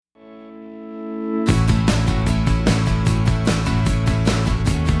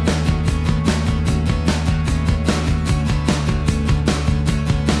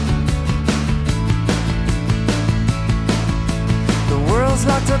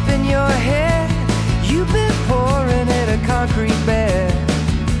up in your head. You've been pouring at a concrete bed.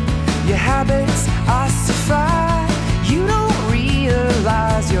 Your habits ossify. You don't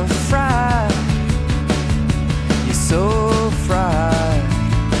realize you're fried. You're so fried.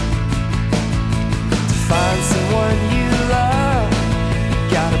 To find someone you love,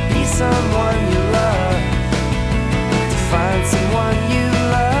 you gotta be someone you love. To find someone you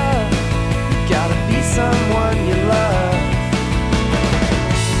love, you gotta be someone you love.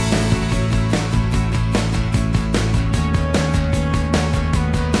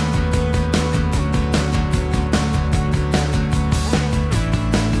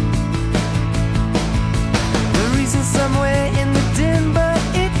 Somewhere in the dim, but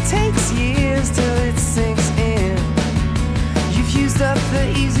it takes years till it sinks in. You've used up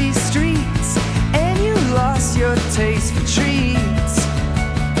the easy streets, and you lost your taste for treats.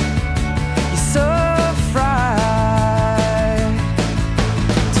 You're so fried.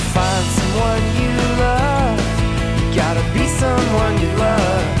 To find someone you love, you gotta be someone you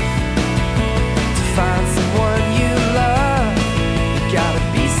love. To find someone you love, you gotta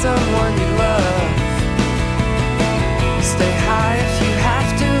be someone you love. Stay high if you have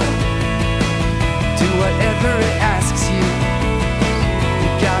to. Do whatever it asks you. You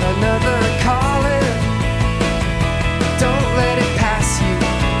got another calling. Don't let it pass you.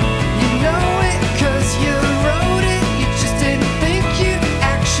 You know it 'cause you wrote it. You just didn't think you'd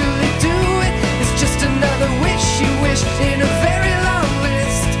actually do it. It's just another wish you wished in a very long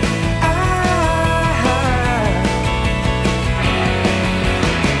list.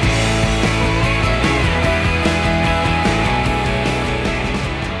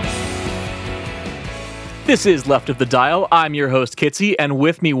 This is Left of the Dial. I'm your host, Kitsy, and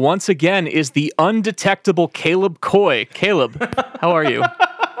with me once again is the undetectable Caleb Coy. Caleb, how are you?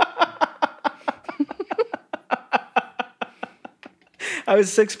 I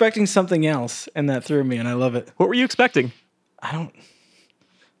was expecting something else, and that threw me, and I love it. What were you expecting? I don't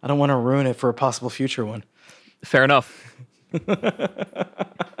want to ruin it for a possible future one. Fair enough. But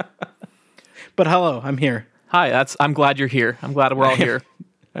hello, I'm here. Hi, I'm glad you're here. I'm glad we're all here.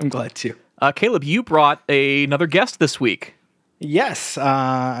 I'm glad too. Caleb, you brought another guest this week. Yes,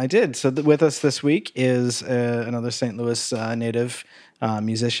 I did. So with us this week is another St. Louis native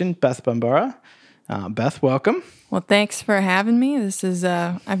musician, Beth Bambara. Beth, welcome. Well, thanks for having me. This is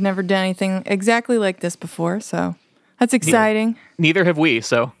I've never done anything exactly like this before, so that's exciting. Neither have we,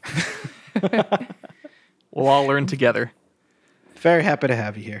 so we'll all learn together. Very happy to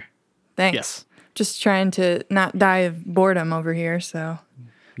have you here. Thanks. Yes. Just trying to not die of boredom over here, so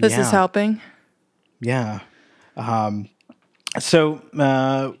this is Yeah. helping. Yeah. So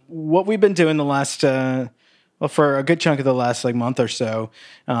what we've been doing the last, for a good chunk of the last month or so,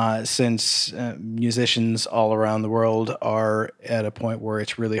 since musicians all around the world are at a point where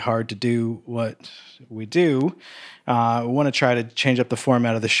it's really hard to do what we do, we want to try to change up the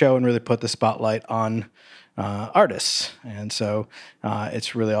format of the show and really put the spotlight on artists. And so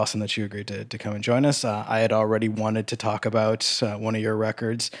it's really awesome that you agreed to come and join us. I had already wanted to talk about one of your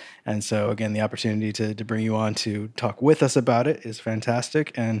records. And so, again, the opportunity to bring you on to talk with us about it is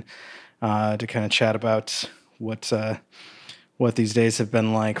fantastic. And to kind of chat about what these days have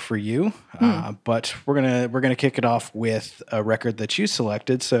been like for you. But we're gonna kick it off with a record that you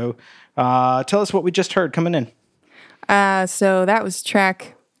selected. So tell us what we just heard coming in. So that was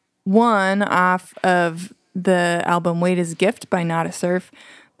track 1 off of the album Wait is a Gift by Not a Surf.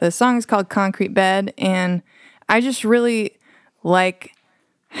 The song is called Concrete Bed, and I just really like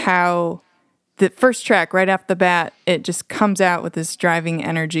how the first track right off the bat, it just comes out with this driving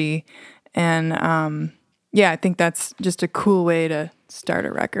energy. And I think that's just a cool way to start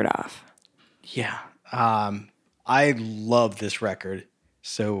a record off. Yeah. I love this record.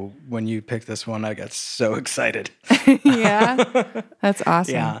 So when you picked this one, I got so excited. Yeah, that's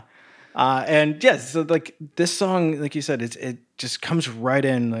awesome. Yeah. And yes, so this song, like you said, it just comes right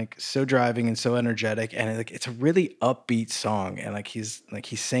in, so driving and so energetic, and it's a really upbeat song, and he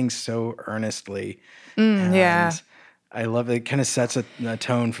sings so earnestly. Yeah, I love it. It kind of sets a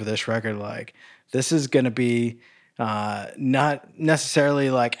tone for this record. This is going to be not necessarily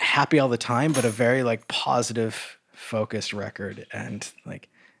happy all the time, but a very positive, focused record, and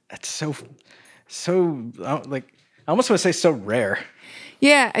it's so I almost want to say so rare.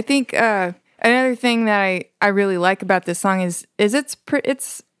 Yeah, I think another thing that I really like about this song is it's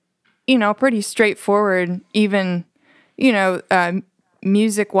pretty straightforward, even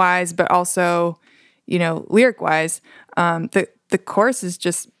music wise, but also lyric wise. The chorus is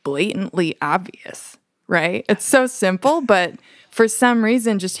just blatantly obvious, right? It's so simple, but for some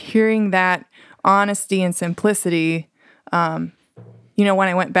reason, just hearing that honesty and simplicity, when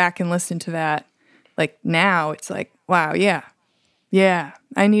I went back and listened to that, like now it's like, wow, yeah,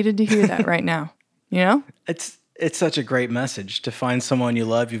 I needed to hear that right now, It's such a great message. To find someone you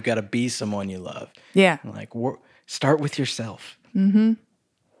love, you've got to be someone you love. Yeah. Like, start with yourself.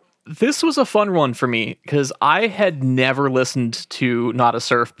 This was a fun one for me because I had never listened to Not a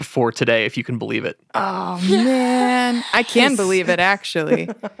Surf before today, if you can believe it. Oh, man. I can believe it, actually.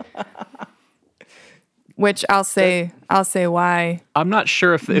 Which I'll say why. I'm not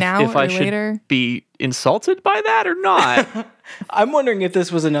sure if I should later. be insulted by that or not. I'm wondering if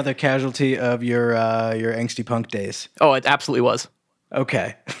this was another casualty of your angsty punk days. Oh, it absolutely was.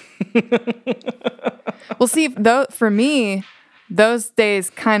 Okay. Well, see, for me, those days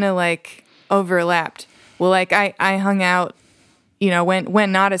kind of like overlapped. Well, like I hung out,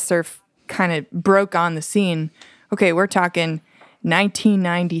 when Not a Surf kind of broke on the scene. Okay, we're talking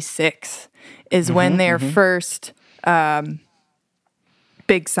 1996 is when their first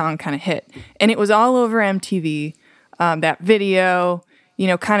big song kind of hit. And it was all over MTV. That video,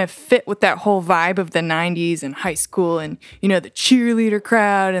 kind of fit with that whole vibe of the 90s and high school and, the cheerleader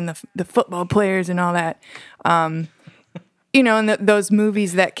crowd and the football players and all that. And those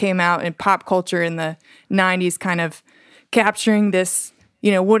movies that came out in pop culture in the 90s kind of capturing this,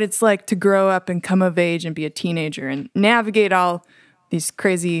 what it's like to grow up and come of age and be a teenager and navigate all these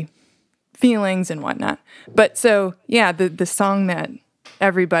crazy feelings and whatnot. But so, yeah, the song that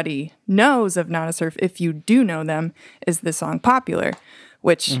everybody knows of Not a Surf, if you do know them, is the song Popular,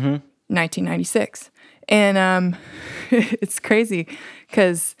 which 1996. And it's crazy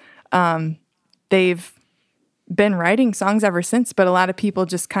because they've been writing songs ever since, but a lot of people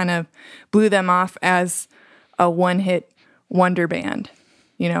just kind of blew them off as a one-hit wonder band,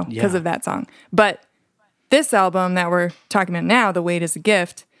 because of that song. But this album that we're talking about now, The Weight is a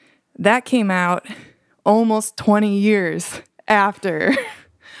Gift, that came out almost 20 years after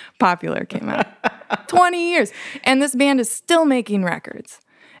Popular came out. 20 years. And this band is still making records.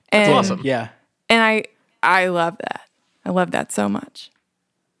 And, That's awesome. Yeah. And I love that. I love that so much.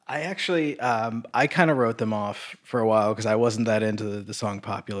 I actually, I kind of wrote them off for a while because I wasn't that into the song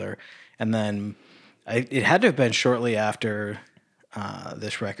Popular. And then it had to have been shortly after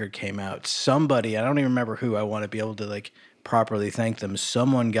this record came out. Somebody, I don't even remember who, I want to be able to like properly thank them.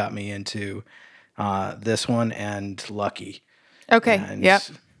 Someone got me into this one and Lucky. Okay. And yep.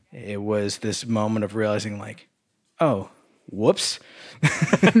 It was this moment of realizing like, oh, whoops.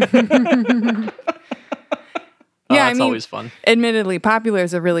 Yeah, that's always fun. Admittedly, Popular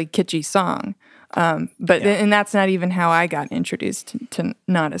is a really kitschy song, but and that's not even how I got introduced to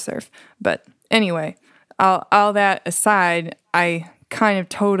Not a Surf. But anyway, all that aside, I kind of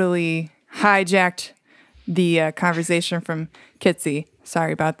totally hijacked the conversation from Kitsy.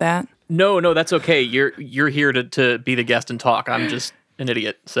 Sorry about that. No, that's okay. You're here to be the guest and talk. I'm just an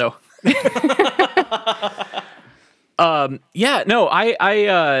idiot. So, I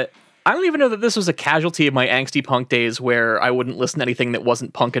don't even know that this was a casualty of my angsty punk days where I wouldn't listen to anything that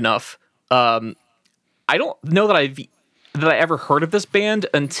wasn't punk enough. I don't know that I ever heard of this band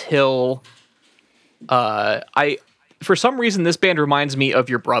until for some reason this band reminds me of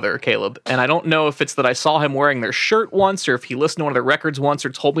your brother, Caleb. And I don't know if it's that I saw him wearing their shirt once or if he listened to one of their records once or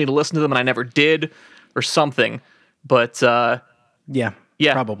told me to listen to them and I never did or something. But Yeah,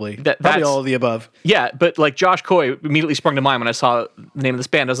 probably. That's all of the above. Yeah, but like Josh Coy immediately sprung to mind when I saw the name of this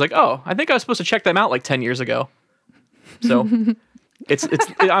band. I was like, oh, I think I was supposed to check them out like 10 years ago. So I'm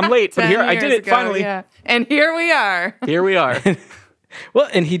late, but here I did it finally. Yeah. And here we are. Here we are. Well,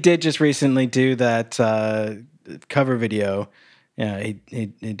 and he did just recently do that cover video. Yeah, he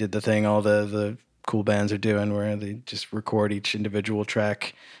did the thing all the cool bands are doing where they just record each individual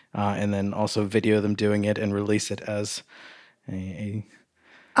track and then also video them doing it and release it as a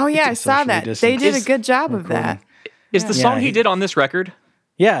Oh yeah, I saw that. They did a good job of that. Is the song he did on this record?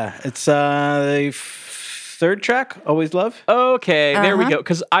 Yeah, it's the third track, Always Love. Okay, there we go.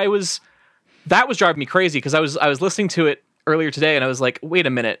 Because that was driving me crazy because I was listening to it earlier today and I was like, wait a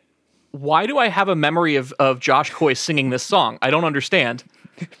minute, why do I have a memory of Josh Coy singing this song? I don't understand.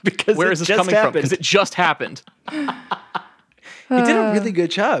 Because where is this coming from? Because it just happened. He did a really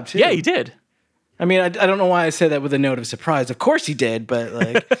good job too. Yeah, he did. I mean, I don't know why I say that with a note of surprise. Of course he did, but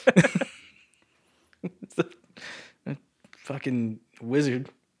like, a fucking wizard.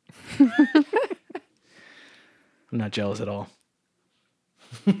 I'm not jealous at all.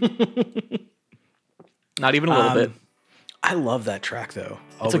 Not even a little bit. I love that track though.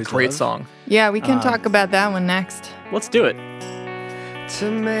 It's a great song. Yeah, we can talk about that one next. Let's do it. To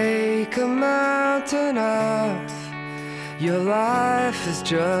make a mountain of your life is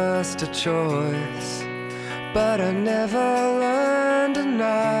just a choice, but I never learned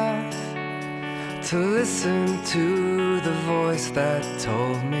to listen to the voice that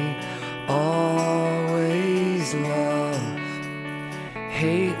told me always love.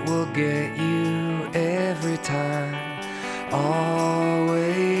 Hate will get you every time.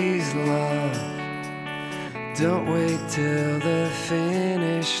 Always love. Don't wait till the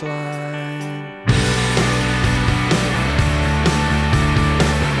finish line.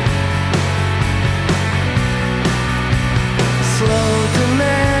 Slow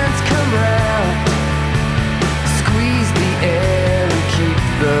demands come round. Squeeze the air and keep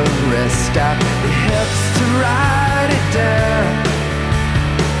the rest out. It helps to write it down.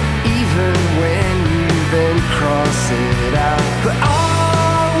 Even when you then cross it out. But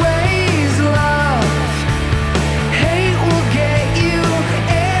always love. Hate will get you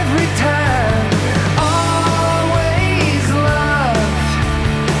every time. Always love.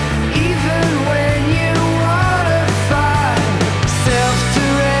 Even when you wanna fight.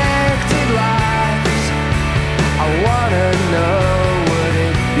 Self-directed lives. I wanna know what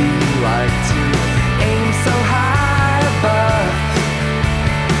it'd be like to aim so high above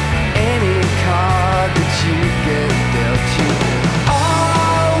any card that you get dealt you.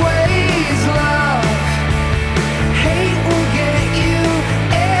 Always love. Hate will get you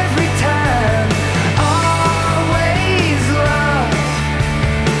every time. Always love.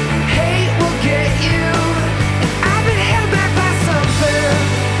 Hate will get you. And I've been held back by something.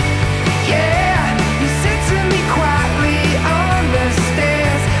 Yeah, you said to me quietly on the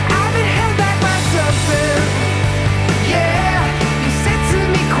stairs. I've been held back by something. Yeah, you said to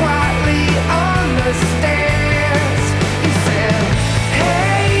me quietly on the stairs. You said,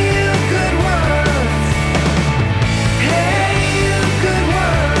 hey, you good ones. Hey, you good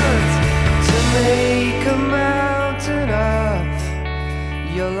ones. To make a mountain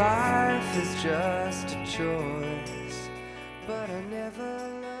of your life is just a choice. But I never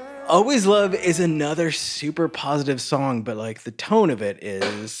learned. Always Love is another super positive song, but like the tone of it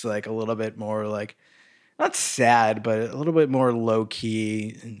is like a little bit more like not sad, but a little bit more low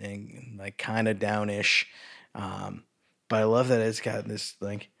key and like kind of downish. But I love that it's got this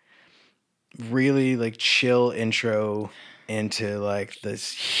like really like chill intro into like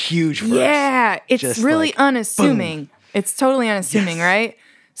this huge verse. Yeah, it's Just really like, unassuming. It's totally unassuming, Yes. right?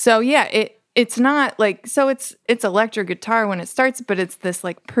 So yeah, it's not like it's electric guitar when it starts, but it's this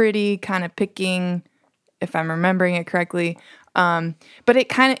like pretty kind of picking, if I'm remembering it correctly. But it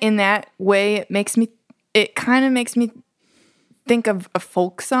kind of in that way it kind of makes me think of a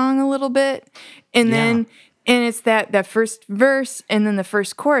folk song a little bit, and then it's that first verse and then the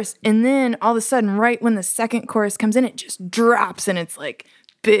first chorus, and then all of a sudden, right when the second chorus comes in, it just drops and it's like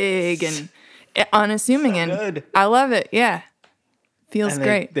big and unassuming, and good. I love it. Yeah, feels And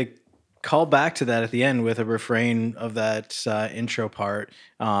great. They call back to that at the end with a refrain of that intro part,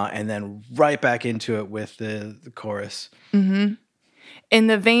 and then right back into it with the chorus. In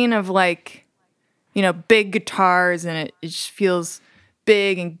the vein of like, big guitars, and it just feels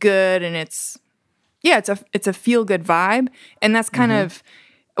big and good, and it's a feel good vibe, and that's kind of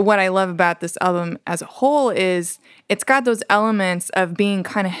what I love about this album as a whole is it's got those elements of being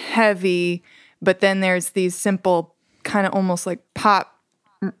kind of heavy, but then there's these simple kind of almost like pop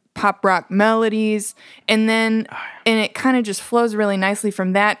rock melodies, and it kind of just flows really nicely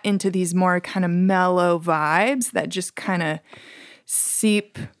from that into these more kind of mellow vibes that just kind of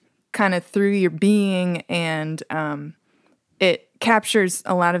seep kind of through your being, and it captures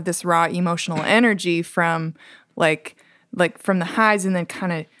a lot of this raw emotional energy from like from the highs, and then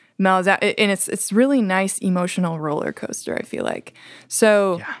kind of mellows out, and it's really nice emotional roller coaster, I feel like.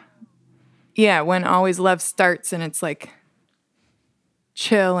 So yeah, when Always Love starts and it's like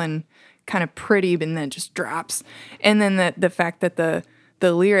chill and kind of pretty, and then it just drops, and then the fact that the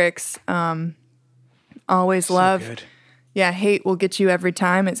lyrics always love Good. yeah, hate will get you every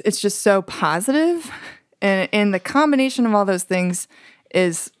time. It's just so positive, and the combination of all those things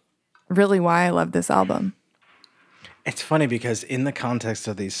is really why I love this album. It's funny because in the context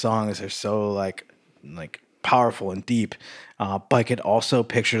of these songs, they're so like powerful and deep, but I could also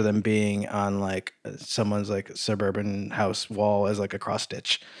picture them being on like someone's like suburban house wall as like a cross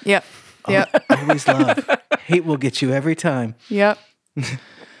stitch. Yep. Always love, hate will get you every time. Yep.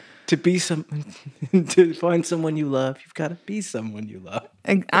 To find someone you love, you've got to be someone you love.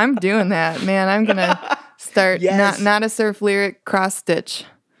 I'm doing that, man. I'm gonna start Yes. not a surf lyric cross stitch.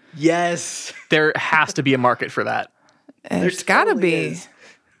 Yes, There has to be a market for that. There's gotta totally be. is.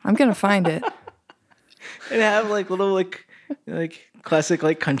 I'm gonna find it. And have like little like classic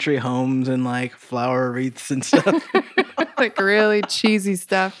like country homes and like flower wreaths and stuff. Like really cheesy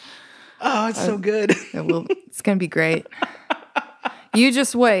stuff. Oh, it's so good. It's gonna be great. You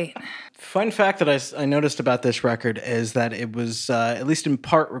just wait. Fun fact that I noticed about this record is that it was at least in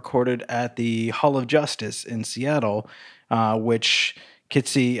part recorded at the Hall of Justice in Seattle, which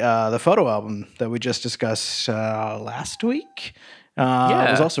Kitsy, the photo album that we just discussed last week,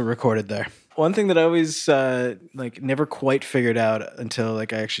 was also recorded there. One thing that I always never quite figured out until I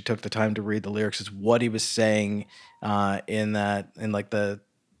actually took the time to read the lyrics is what he was saying in the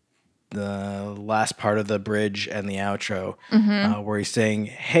last part of the bridge and the outro, where he's saying,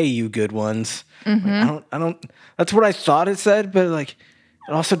 "Hey, you good ones." I don't. That's what I thought it said, but it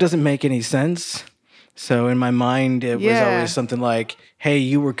also doesn't make any sense. So in my mind, it was always something like, "Hey,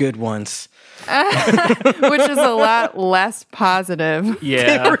 you were good once," which is a lot less positive.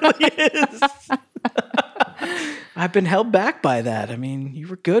 Yeah. It really is. I've been held back by that. I mean, you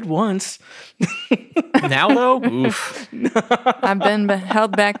were good once. Now though, oof. I've been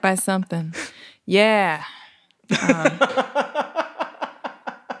held back by something. Yeah.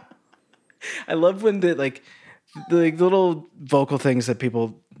 I love when the little vocal things that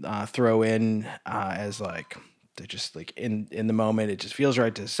people throw in as they're just in the moment. It just feels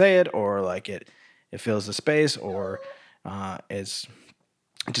right to say it, or it fills the space, or it's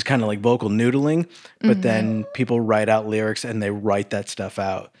just kind of vocal noodling. But then people write out lyrics and they write that stuff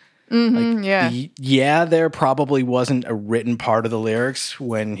out. There probably wasn't a written part of the lyrics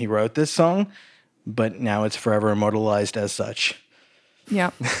when he wrote this song, but now it's forever immortalized as such.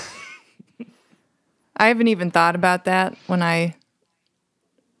 Yep. I haven't even thought about that when we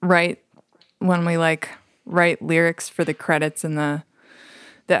write lyrics for the credits and the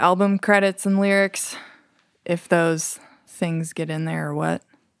album credits and lyrics, if those things get in there or what.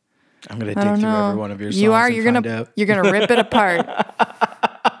 I'm gonna dig through every one of your songs. You're gonna rip it apart.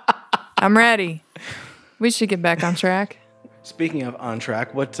 I'm ready. We should get back on track. Speaking of on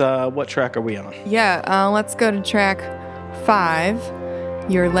track, what track are we on? Yeah, let's go to track 5.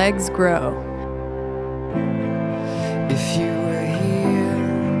 Your Legs Grow. If you were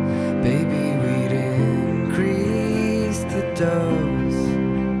here, baby, we'd increase the dose.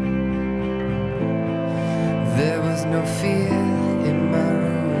 There was no fear in my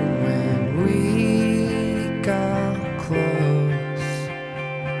room when we got close.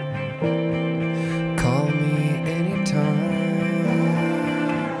 Call me anytime.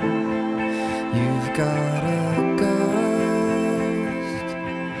 You've got a ghost,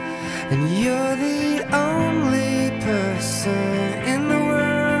 and you're the only person in the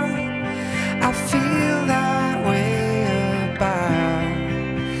world I feel that way about.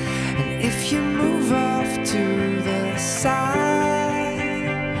 And if you move off to the side,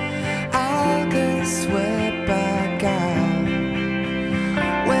 I'll get swept back out,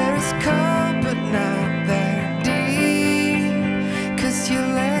 where it's cold but not that deep, 'cause your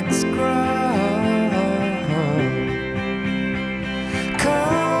legs grow.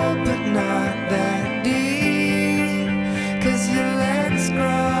 Cold but not that deep, 'cause your legs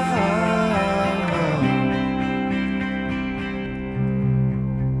grow.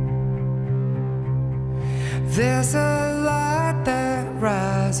 There's a light that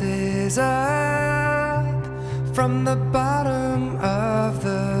rises up from the bottom of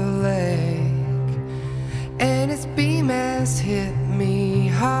the lake, and its beam has hit me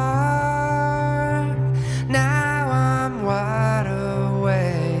hard. Now I'm wide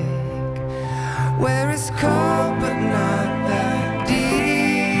awake, where it's cold but not that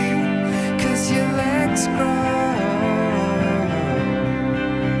deep, 'cause your legs grow.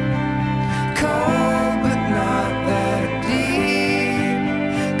 Cold but not that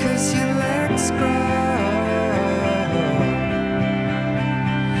deep, 'cause your legs grow.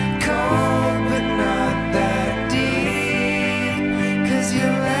 Cold but not that deep, 'cause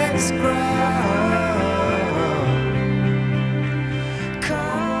your legs grow.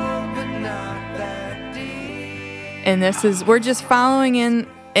 Cold but not that deep. And we're just following in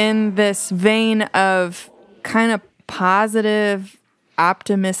this vein of kind of positive,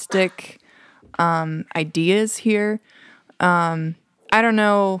 optimistic ideas here. I don't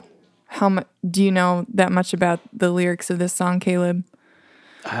know how much. Do you know that much about the lyrics of this song, Caleb?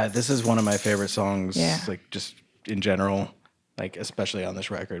 This is one of my favorite songs, Yeah. just in general, especially on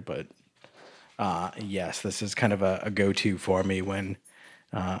this record. But yes, this is kind of a go-to for me when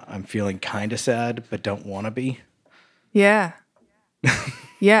I'm feeling kind of sad but don't want to be. Yeah.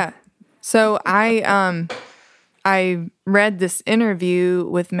 Yeah. So I read this interview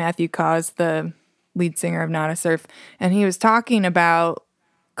with Matthew Cause, the lead singer of Nada Surf, and he was talking about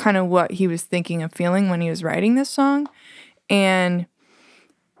kind of what he was thinking and feeling when he was writing this song. And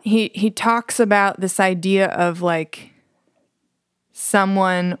he talks about this idea of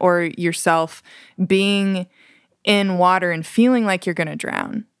someone or yourself being in water and feeling like you're going to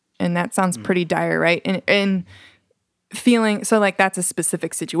drown. And that sounds pretty dire, right? And feeling so like that's a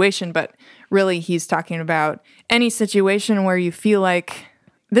specific situation, but really he's talking about any situation where you feel like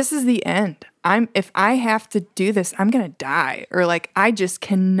this is the end. If I have to do this, I'm gonna die. Or like I just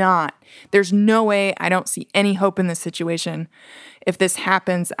cannot. There's no way, I don't see any hope in this situation. If this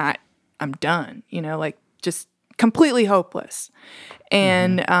happens, I'm done. Like just completely hopeless.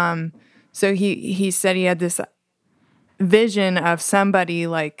 And so he said he had this vision of somebody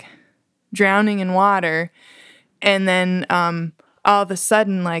like drowning in water, and then all of a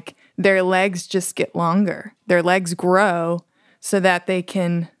sudden, like their legs just get longer. Their legs grow so that they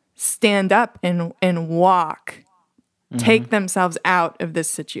can stand up and walk, take themselves out of this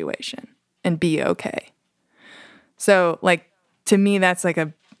situation and be okay. So like, to me, that's like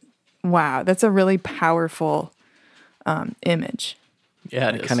wow, that's a really powerful image. Yeah,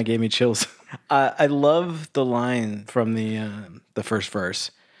 It kind of gave me chills. I love the line from the first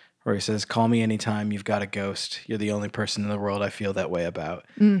verse where he says, "Call me anytime you've got a ghost. You're the only person in the world I feel that way about."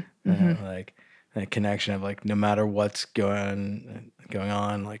 Like that connection of like, no matter what's going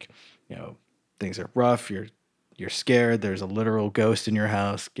on, like, things are rough. You're scared. There's a literal ghost in your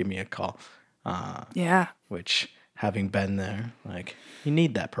house. Give me a call. Yeah. Which, having been there, like, you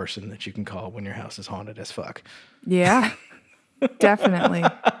need that person that you can call when your house is haunted as fuck. Yeah. Definitely.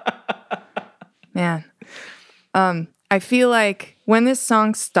 Man. I feel like when this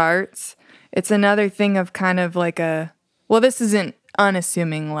song starts, it's another thing of kind of like this isn't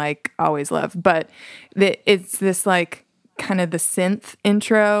unassuming like Always Love, but it's this like kind of the synth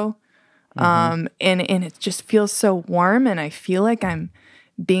intro. And it just feels so warm, and I feel like I'm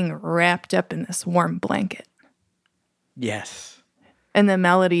being wrapped up in this warm blanket. Yes. And the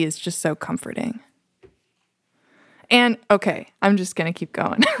melody is just so comforting. And okay, I'm just gonna keep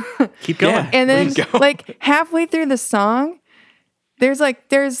going. Keep going. Yeah. And then Please go. like halfway through the song, there's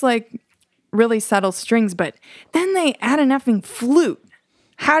like really subtle strings, but then they add an effing flute.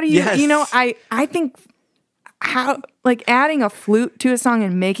 How do you Yes. I think how like adding a flute to a song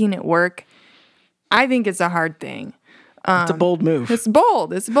and making it work, I think it's a hard thing. It's a bold move. It's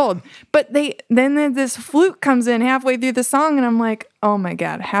bold. But then this flute comes in halfway through the song, and I'm like, oh my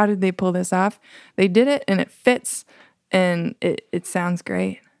God, how did they pull this off? They did it, and it fits, and it sounds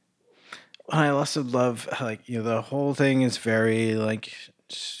great. I also love how, like, the whole thing is very like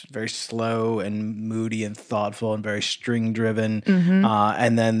very slow and moody and thoughtful and very string driven.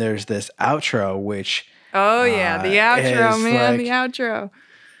 And then there's this outro, which Oh yeah, the outro, is man, like- the outro.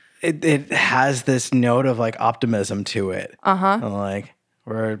 it has this note of like optimism to it. Like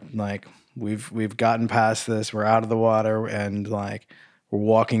we're like we've gotten past this. We're out of the water, and like we're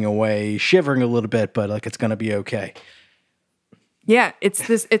walking away, shivering a little bit, but like it's gonna be okay. Yeah,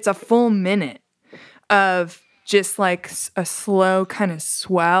 it's a full minute of just like a slow kind of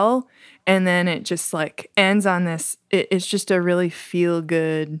swell, and then it just like ends on this. It's just a really feel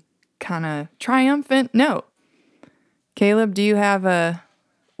good kind of triumphant note. Caleb, do you have a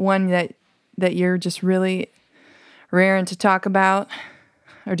one that you're just really raring to talk about,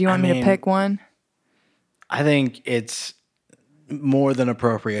 or do you want me to pick one? I think it's more than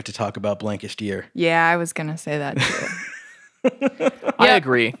appropriate to talk about Blankest Year. Yeah, I was gonna say that too. I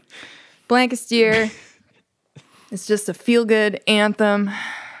agree. Blankest Year. It's just a feel good anthem.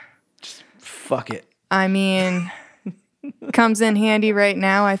 Fuck it. I mean, comes in handy right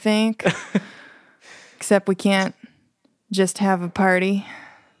now, I think. Except we can't just have a party.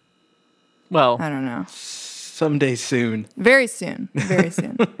 Well, I don't know. Someday soon. Very soon. Very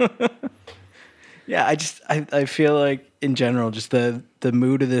soon. Yeah, I feel like in general, just the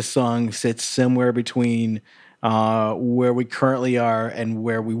mood of this song sits somewhere between where we currently are and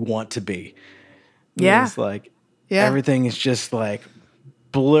where we want to be. Yeah. It's like Yeah. everything is just like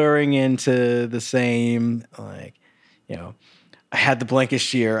blurring into the same, like, I had the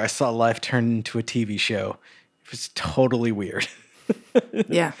blankest year. I saw life turn into a TV show. It was totally weird.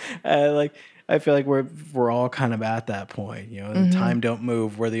 Yeah. I feel like we're all kind of at that point. The time don't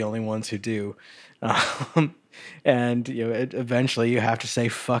move. We're the only ones who do. And eventually you have to say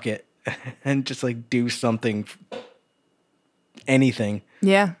fuck it and just like do something, anything.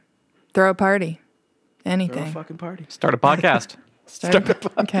 Yeah. Throw a party. Throw Anything. a fucking party. start a podcast. Start a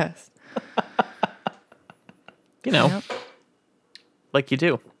podcast. Yep. Like you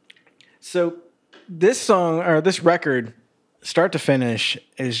do. So this song or this record, start to finish,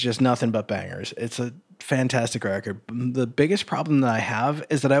 is just nothing but bangers. It's a fantastic record. The biggest problem that I have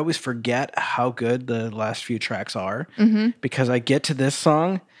is that I always forget how good the last few tracks are, because I get to this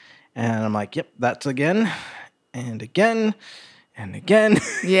song and I'm like, yep, that's again and again and again.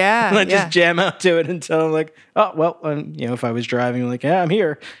 Yeah. And I yeah. just jam out to it until I'm like, oh, well, if I was driving, like, yeah, I'm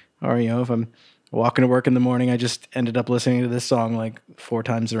here. Or, if I'm walking to work in the morning, I just ended up listening to this song like 4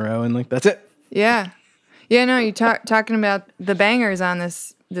 times in a row, and like that's it. Yeah. Yeah, no, you talking about the bangers on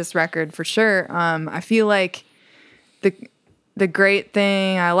this record for sure. I feel like the great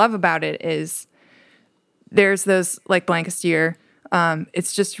thing I love about it is there's those like Blankest Year.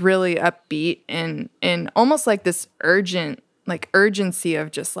 It's just really upbeat and almost like this urgency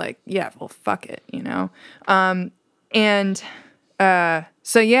of just like, yeah, well, fuck it,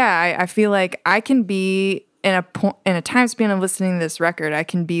 So yeah, I feel like I can be in a time span of listening to this record, I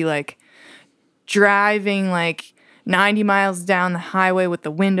can be like driving like 90 miles down the highway with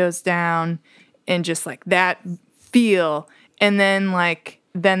the windows down and just like that feel. And then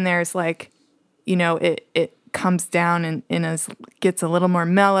there's like, it comes down and gets a little more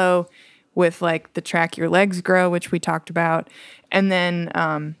mellow with like the track Your Legs Grow, which we talked about. And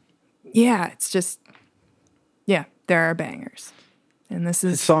then, it's just, there are bangers. And this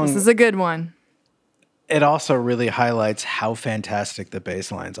is a good one. It also really highlights how fantastic the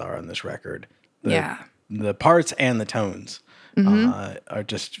bass lines are on this record. The parts and the tones are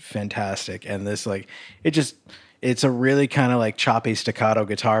just fantastic. And this, like, it's a really kind of like choppy staccato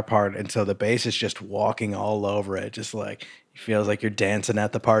guitar part. And so the bass is just walking all over it. Just like, it feels like you're dancing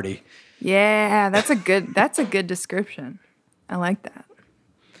at the party. Yeah, that's a good description. I like that.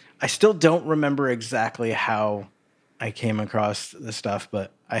 I still don't remember exactly how I came across this stuff,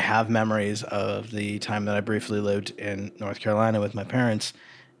 but I have memories of the time that I briefly lived in North Carolina with my parents,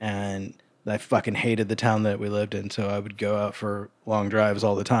 and I fucking hated the town that we lived in, so I would go out for long drives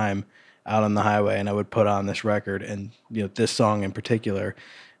all the time out on the highway, and I would put on this record and this song in particular,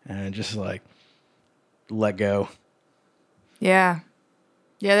 and just like let go. Yeah.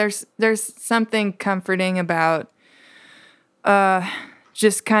 There's something comforting about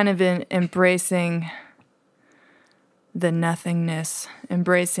just kind of embracing the nothingness,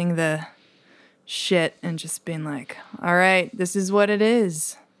 embracing the shit, and just being like, all right, this is what it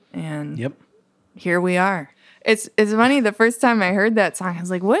is, and here we are. It's funny. The first time I heard that song, I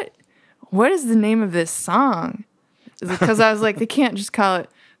was like, what is the name of this song? Because I was like, they can't just call it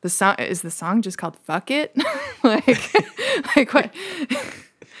the song. Is the song just called Fuck It? like what?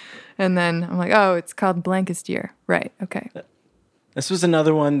 And then I'm like, oh, it's called Blankest Year. Right. Okay. This was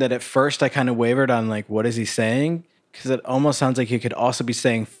another one that at first I kind of wavered on, like, what is he saying? Because it almost sounds like he could also be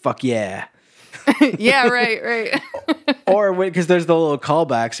saying, fuck yeah. Yeah, right. Or because there's the little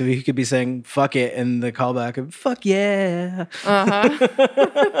callback, so he could be saying, fuck it, and the callback of, fuck yeah.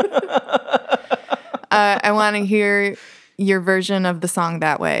 I want to hear your version of the song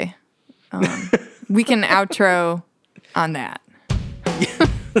that way. We can outro on that.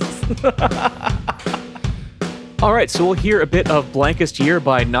 All right, so we'll hear a bit of Blankest Year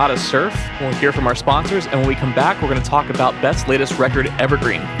by Nada Surf. We'll hear from our sponsors, and when we come back, we're going to talk about Beth's latest record,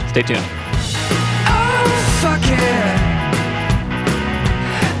 Evergreen. Stay tuned. Oh, fuck it.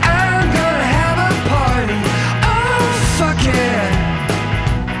 I'm gonna have a party. Oh, fuck it.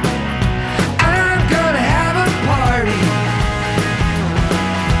 I'm gonna have a party.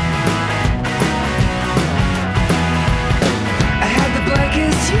 I had the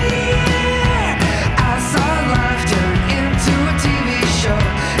blankest year. I saw life turn into a TV show.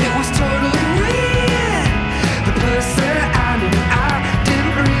 It was totally weird. The person I knew I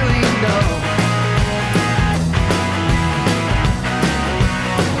didn't really know.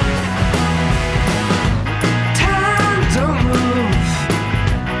 Time don't move.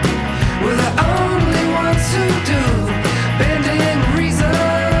 We're the only ones who do. Bending reason,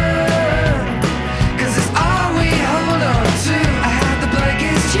 'cause it's all we hold on to. I had the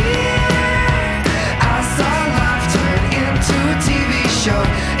blankest year. I saw life turn into a TV show.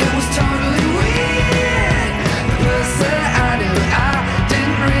 It was totally weird. The person I knew I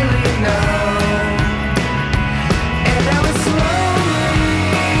didn't really know. And now it's lonely.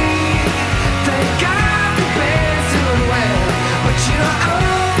 Thank God the band's doing well, but you don't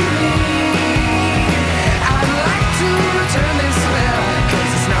own me. I'd like to return this spell, 'cause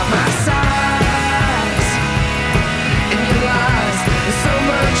it's not my size. And your lies are so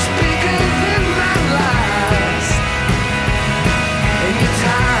much bigger than my lies. And your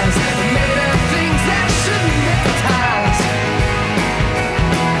ties are made of things that shouldn't make ties.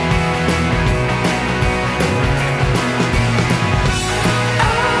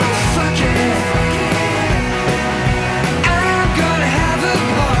 Oh, fuck it. I'm gonna have a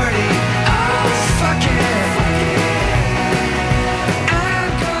party. Oh, fuck it. I'm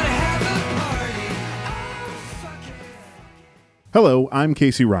gonna have a party. Oh, fuck it. Hello, I'm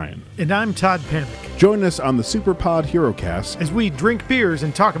Casey Ryan. And I'm Todd Panic. Join us on the Superpod HeroCast, As we drink beers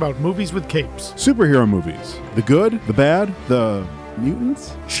and talk about movies with capes. superhero movies. The good, the bad, the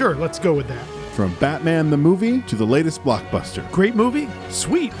Mutants? Sure, let's go with that. From Batman the movie to the latest blockbuster. Great movie?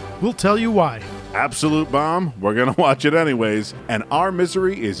 Sweet. We'll tell you why. Absolute bomb? We're gonna watch it anyways, and our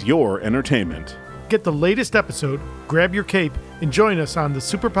misery is your entertainment. Get the latest episode, grab your cape, and join us on the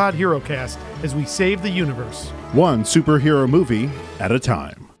Superpod HeroCast as we save the universe. One superhero movie at a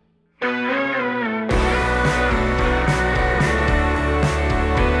time.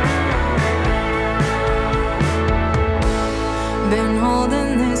 Been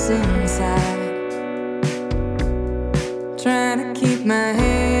holding this inside, trying to keep my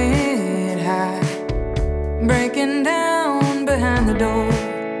head high, breaking down behind the door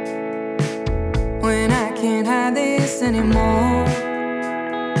when I can't hide this anymore.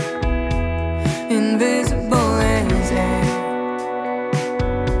 Invisible as air,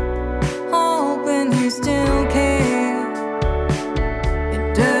 hoping you still care.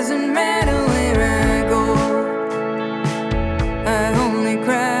 It doesn't matter where I go, I only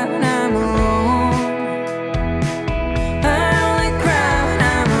cry when I'm alone. I only cry when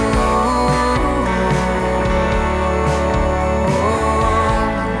I'm alone.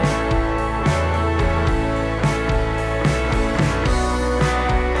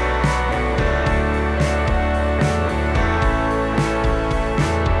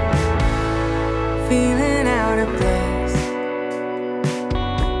 Feeling out of place,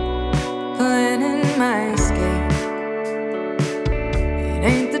 planning my escape. It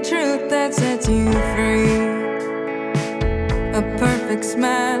ain't the truth that sets you free. A perfect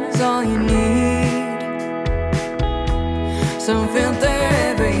smile is all you need. Some filter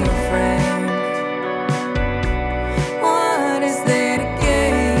every frame. What is there to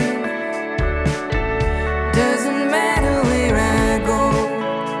gain? Doesn't matter where I go,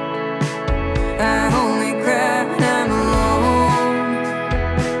 I only cry when I'm alone.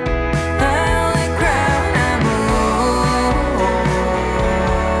 I only cry when I'm alone.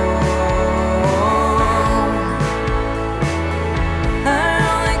 I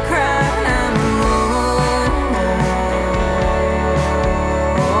only cry when I'm alone.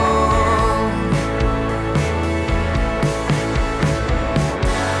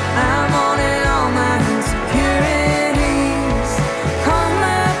 I'm owning all my insecurities. Call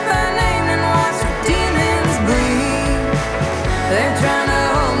me by name and watch the demons bleed. They're trying to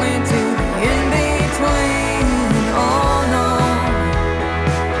hold me to the in-between. Oh no.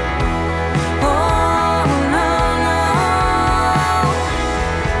 Oh no, no.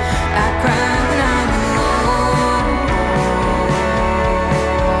 I cry when I'm alone.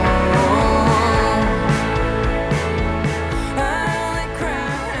 I only cry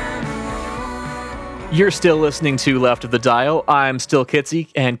when I'm alone. You're still listening to Left of the Dial. I'm still Kitsy,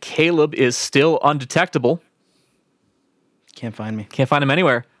 and Caleb is still undetectable. Can't find me. Can't find him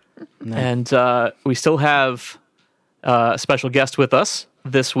anywhere. And we still have a special guest with us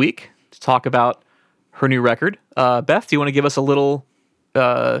this week to talk about her new record. Beth, do you want to give us a little,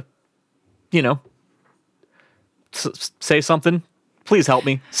 say something? Please help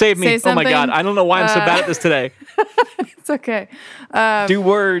me. Save me. Say Oh my God. something. I don't know why I'm so bad at this today. It's okay. Do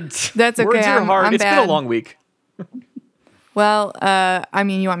words. That's okay. Words are I'm- hard. I'm It's bad. been a long week. Well, I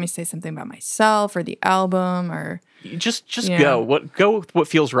mean, you want me to say something about myself or the album, or Just Yeah. go. Go with what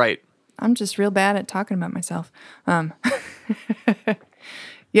feels right. I'm just real bad at talking about myself.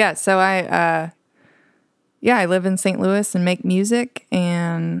 Yeah, so I live in St. Louis and make music,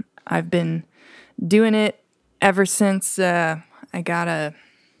 and I've been doing it ever since I got a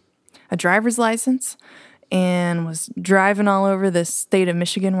driver's license and was driving all over the state of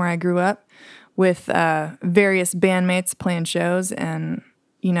Michigan where I grew up with various bandmates playing shows. And,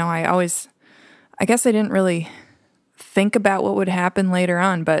 I guess I didn't really think about what would happen later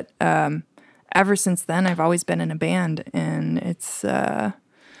on, but ever since then, I've always been in a band, and it's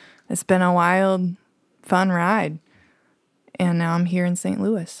been a wild, fun ride. And now I'm here in St.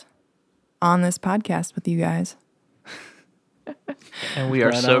 Louis on this podcast with you guys. And we are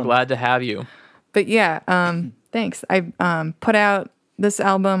Right so on. glad to have you. But yeah, thanks. I put out this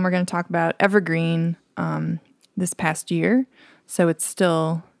album. We're going to talk about Evergreen this past year, so it's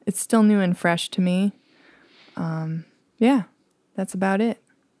still new and fresh to me. Yeah, that's about it.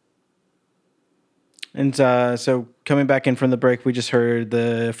 And so coming back in from the break, we just heard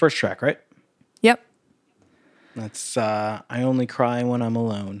the first track, right? Yep. That's I Only Cry When I'm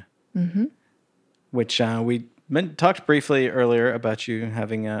Alone. Mm-hmm. Which we talked briefly earlier about you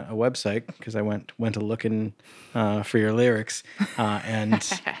having a website, because I went to looking for your lyrics, and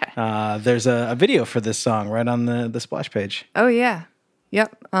there's a video for this song right on the splash page. Oh yeah.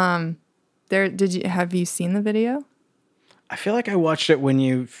 Yep. Have you seen the video? I feel like I watched it when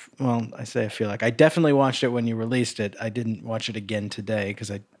you. Well, I say I feel like I definitely watched it when you released it. I didn't watch it again today because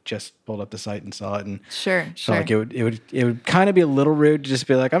I just pulled up the site and saw it, and Sure. felt like it would kind of be a little rude to just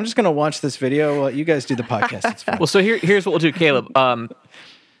be like, I'm just gonna watch this video while you guys do the podcast. It's fine. Well, so here's what we'll do, Caleb.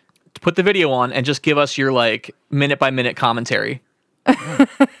 Put the video on and just give us your like minute by minute commentary.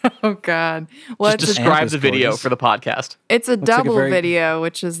 Oh God. Well, Just it's a, describe Amp the is video gorgeous. for the podcast. it's a like a double very- video,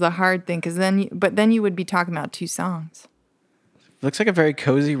 which is the hard thing, because then you would be talking about 2 songs. Looks like a very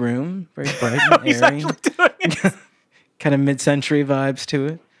cozy room, very bright and airy. Kind of mid-century vibes to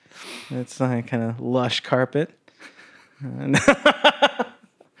it. It's like kind of lush carpet. And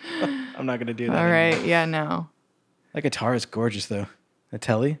I'm not gonna do that. All anymore. right. Yeah. No. That guitar is gorgeous, though. A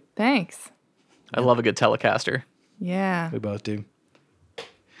Telly, Thanks. I love a good Telecaster. Yeah. we both do.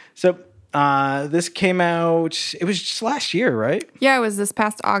 So this came out. It was just last year, right? Yeah. It was this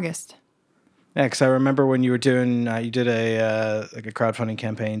past August. Yeah, because I remember when you were doing, you did a like a crowdfunding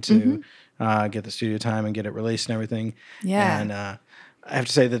campaign to get the studio time and get it released and everything. Yeah. And I have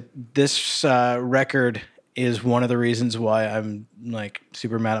to say that this record is one of the reasons why I'm like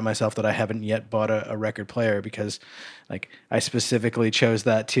super mad at myself that I haven't yet bought a record player, because like I specifically chose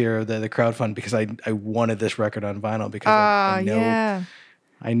that tier of the crowdfund because I wanted this record on vinyl because I know Yeah.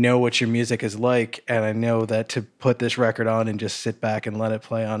 I know what your music is like, and I know that to put this record on and just sit back and let it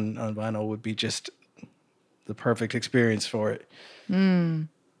play on vinyl would be just the perfect experience for it.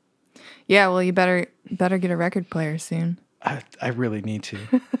 Yeah. Well, you better get a record player soon. I really need to.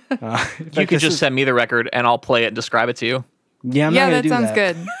 You could just send me the record and I'll play it and describe it to you. Yeah, I'm Yeah, not gonna that do sounds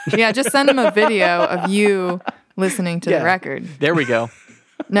that. good. Yeah, just send him a video of you listening to Yeah. the record. There we go.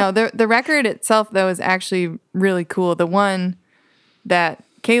 No, the record itself though is actually really cool. The one that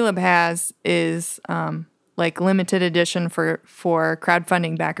Caleb has is like limited edition for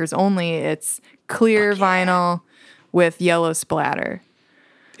crowdfunding backers only. It's clear vinyl with yellow splatter.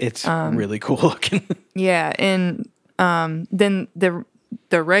 It's really cool looking. Yeah, and then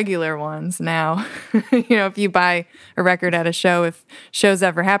the regular ones now, if you buy a record at a show, if shows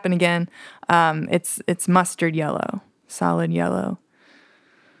ever happen again, it's mustard yellow, solid yellow.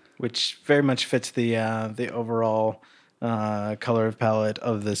 Which very much fits the overall color palette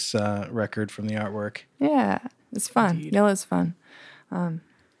of this record from the artwork. Yeah, it's fun. Yellow's fun.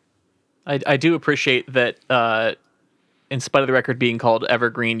 I do appreciate that in spite of the record being called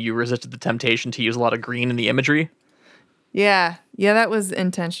Evergreen, you resisted the temptation to use a lot of green in the imagery. Yeah, that was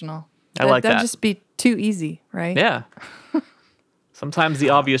intentional. I like That'd that. just be too easy, right? Yeah. Sometimes the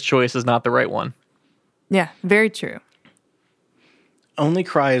obvious choice is not the right one. Yeah, very true. Only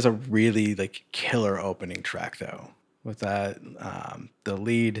Cry is a really like killer opening track though, with that the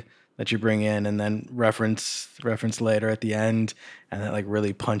lead that you bring in and then reference later at the end, and that like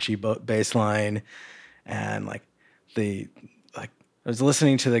really punchy bass line, and like I was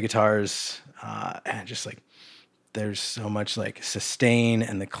listening to the guitars and just like there's so much like sustain,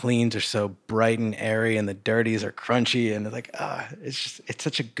 and the cleans are so bright and airy, and the dirties are crunchy, and like it's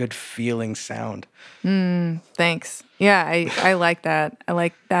such a good feeling sound. Thanks. Yeah, I like that. I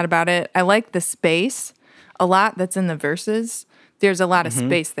like that about it. I like the space a lot that's in the verses. There's a lot of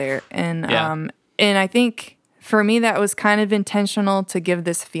space there. And Yeah. and I think for me that was kind of intentional to give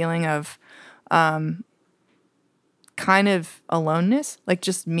this feeling of kind of aloneness, like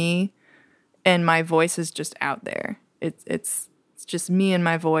just me and my voice is just out there. It's just me and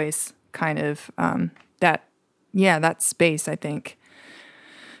my voice kind of that space, I think.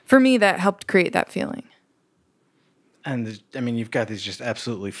 For me that helped create that feeling. And I mean, you've got these just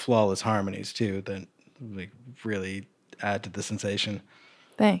absolutely flawless harmonies too that like really add to the sensation.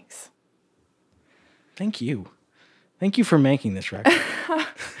 Thanks. Thank you for making this record.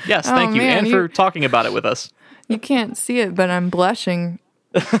 Yes, thank you. man, And for talking about it with us. You can't see it, but I'm blushing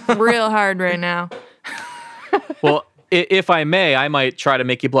real hard right now. Well, if I may, I might try to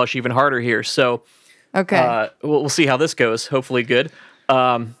make you blush even harder here. So Okay. we'll see how this goes. Hopefully good.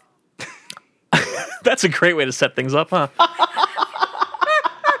 That's a great way to set things up, huh?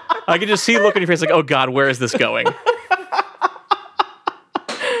 I can just see the look on your face like, oh God, where is this going?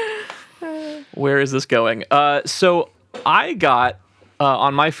 Where is this going? So I got,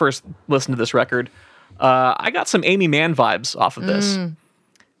 on my first listen to this record, I got some Amy Mann vibes off of this.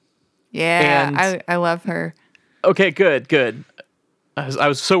 yeah, and- I love her. Okay, good. I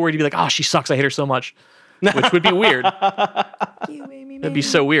was so worried to be like, oh, she sucks. I hate her so much, which would be weird. It'd be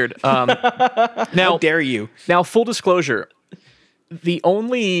so weird. How Now, dare you? Now, full disclosure, the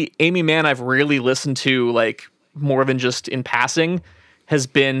only Amy Mann I've really listened to, like, more than just in passing, has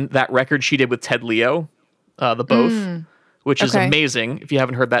been that record she did with Ted Leo, The Both, which is Okay. amazing. If you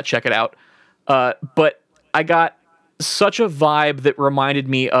haven't heard that, check it out. But I got such a vibe that reminded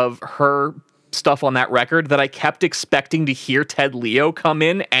me of her stuff on that record that I kept expecting to hear Ted Leo come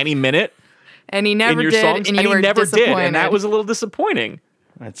in any minute And he in never your did, songs, and and you he were never did, and disappointed. that was a little disappointing.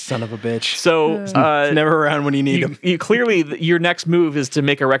 That son of a bitch. So He's never around when you need him. you clearly your next move is to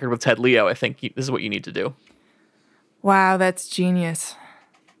make a record with Ted Leo. I think this is what you need to do. Wow, that's genius.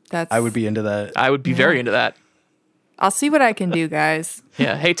 I would be into that. I would be very into that. I'll see what I can do, guys.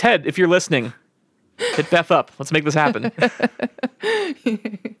 Yeah. Hey Ted, if you're listening, hit Beth up. Let's make this happen.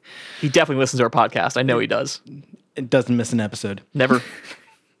 He definitely listens to our podcast. I know he does. It doesn't miss an episode. Never.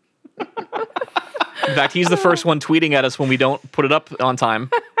 In fact, he's the first one tweeting at us when we don't put it up on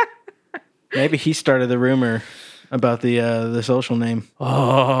time. Maybe he started the rumor about the social name.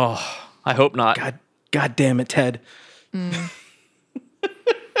 Oh, I hope not. God damn it, Ted.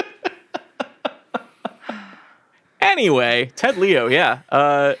 Anyway, Ted Leo,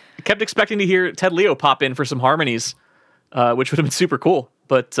 yeah. Kept expecting to hear Ted Leo pop in for some harmonies, which would have been super cool.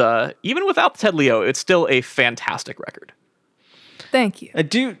 But even without Ted Leo, it's still a fantastic record. Thank you. I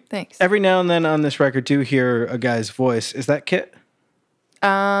do. Thanks. Every now and then on this record, do hear a guy's voice. Is that Kit?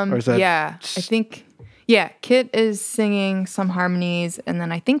 Or is that Yeah, I think. Yeah, Kit is singing some harmonies, and then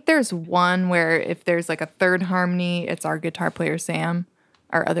I think there's one where if there's like a third harmony, it's our guitar player Sam,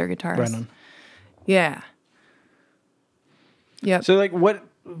 our other guitarist. Brennan? Yeah. Yep. So, like,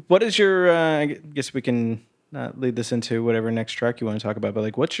 what is your? I guess we can lead this into whatever next track you want to talk about. But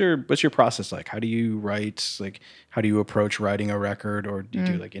like, what's your process like? How do you write? Like, how do you approach writing a record, or do you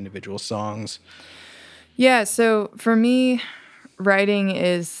do like individual songs? Yeah, so for me, writing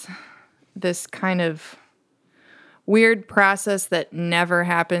is this kind of weird process that never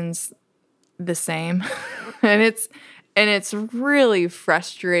happens the same. and it's really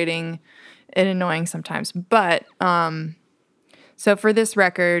frustrating and annoying sometimes. But so for this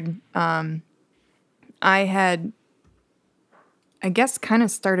record, I had, I guess, kind of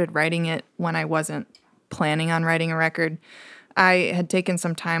started writing it when I wasn't planning on writing a record. I had taken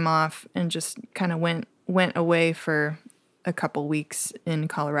some time off and just kind of went away for a couple weeks in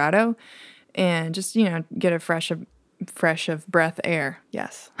Colorado and just, get a fresh of breath air.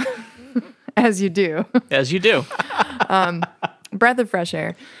 Yes. As you do. As you do. Breath of fresh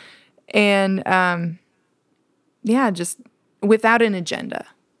air. And just without an agenda.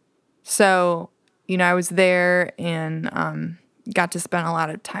 So, I was there and got to spend a lot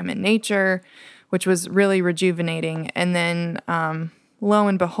of time in nature, which was really rejuvenating. And then lo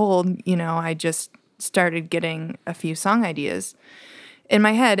and behold, I just started getting a few song ideas in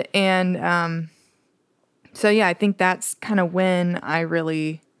my head. And so, yeah, I think that's kind of when I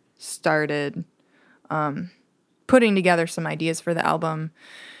really started putting together some ideas for the album.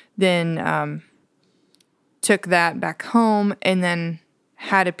 Then took that back home and then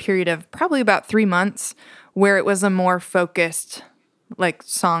had a period of probably about 3 months where it was a more focused, like,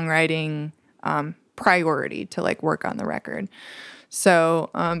 songwriting priority to, like, work on the record. So,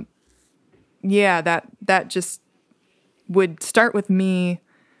 that just would start with me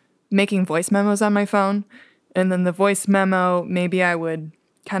making voice memos on my phone. And then the voice memo, maybe I would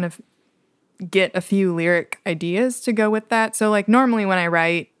kind of get a few lyric ideas to go with that. So, like, normally when I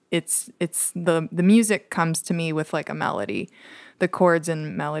write, it's the music comes to me with, like, a melody, the chords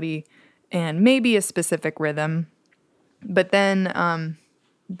and melody, and maybe a specific rhythm. But then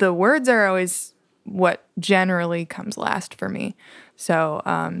the words are always what generally comes last for me. So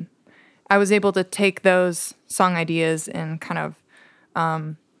I was able to take those song ideas and kind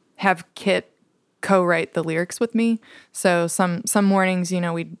of have Kit co-write the lyrics with me. So some mornings,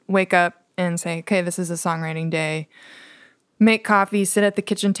 we'd wake up and say, okay, this is a songwriting day. Make coffee, sit at the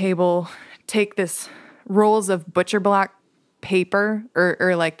kitchen table, take this rolls of butcher block paper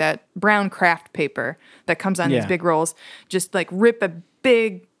or like that brown craft paper that comes on these big rolls, just like rip a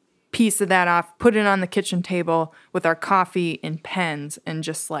big piece of that off, put it on the kitchen table with our coffee and pens and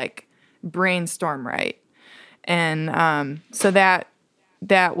just like brainstorm right. And so that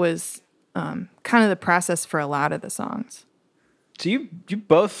was kind of the process for a lot of the songs. So you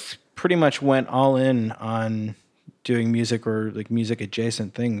both pretty much went all in on doing music or like music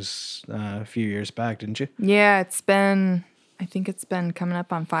adjacent things a few years back, didn't you? Yeah, I think it's been coming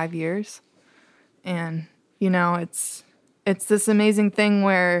up on 5 years. And, it's this amazing thing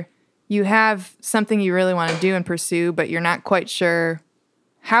where you have something you really want to do and pursue, but you're not quite sure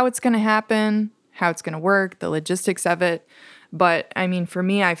how it's going to happen, how it's going to work, the logistics of it. But, I mean, for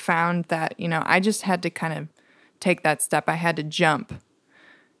me, I found that, I just had to kind of take that step. I had to jump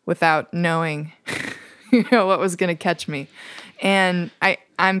without knowing, what was going to catch me. And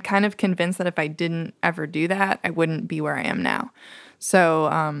I'm kind of convinced that if I didn't ever do that, I wouldn't be where I am now.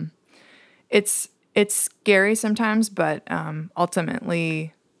 So it's it's scary sometimes, but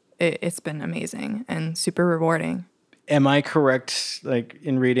ultimately it's been amazing and super rewarding. Am I correct, like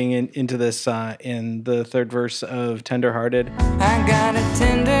in reading into this in the third verse of Tenderhearted? I got a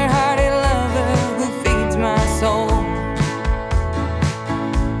tender-hearted lover who feeds my soul.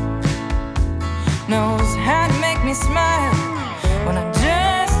 Knows how to make me smile when I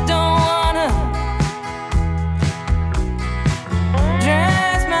just don't wanna.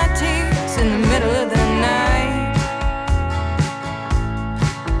 Dries my tears in the middle of the night.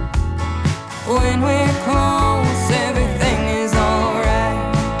 When we're close, everything is alright.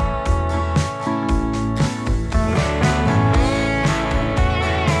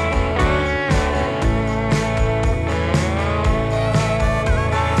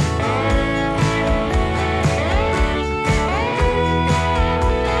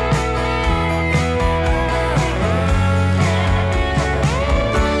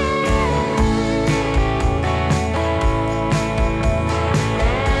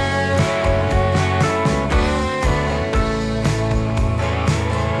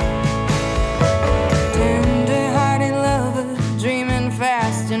 Tender-hearted lover, dreaming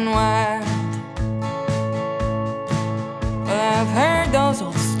fast and wild. Well, I've heard those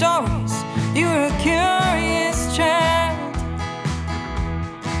old stories. You were a curious child,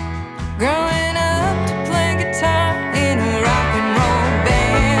 growing up to play guitar in a rock and roll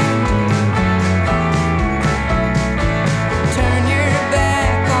band. Turn your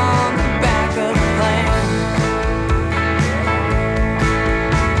back on the backup plan.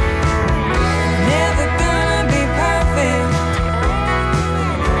 Never gonna be perfect,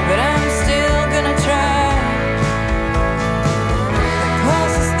 but I'm still gonna try. The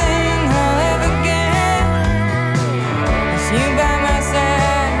closest thing I'll ever get is you by my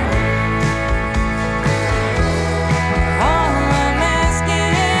side. All I'm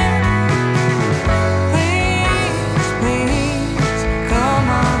asking, please, please, come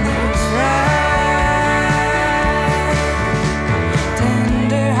on this ride.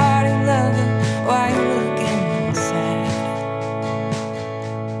 Tender-hearted lover, why you looking sad?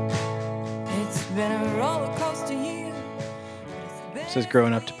 It's been a roller coaster year. It says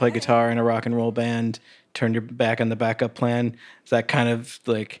growing up to play guitar in a rock and roll band, turn your back on the backup plan. Is that kind of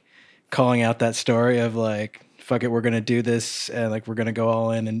like calling out that story of like, fuck it, we're gonna do this and like we're gonna go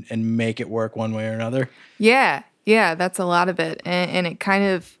all in and make it work one way or another? Yeah, that's a lot of it. And it kind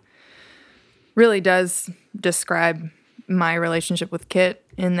of really does describe my relationship with Kit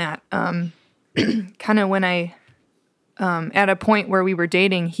in that kind of when I, at a point where we were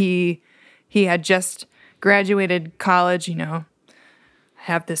dating, he had just graduated college,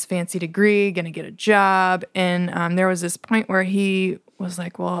 have this fancy degree, gonna get a job. And there was this point where he was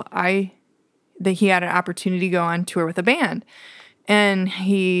like, well, that he had an opportunity to go on tour with a band. And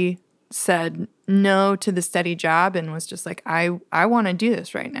he said no to the steady job and was just like, I want to do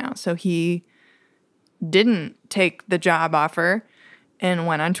this right now. So he didn't take the job offer and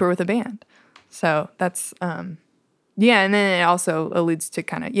went on tour with a band. So that's, and then it also alludes to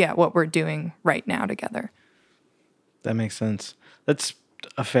kind of, what we're doing right now together. That makes sense. That's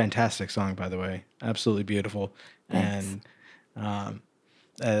a fantastic song, by the way. Absolutely beautiful. Thanks. And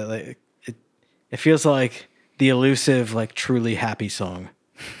like, it feels like the elusive, like truly happy song.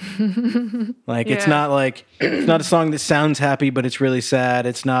 Like it's not a song that sounds happy, but it's really sad.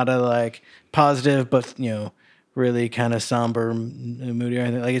 It's not a like positive, but really kind of somber, moody or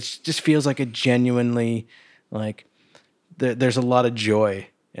anything. Like it just feels like a genuinely like there's a lot of joy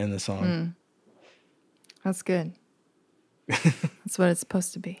in the song. That's good. That's what it's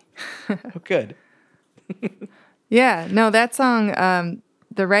supposed to be. Oh, good. Yeah, no, that song,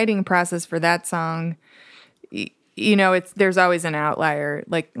 the writing process for that song, there's always an outlier.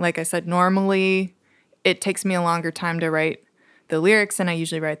 Like I said, normally it takes me a longer time to write the lyrics, and I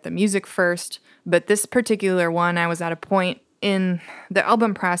usually write the music first. But this particular one, I was at a point in the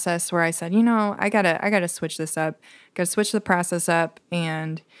album process where I said, I gotta switch this up. Gotta switch the process up,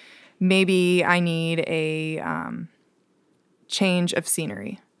 and maybe I need a change of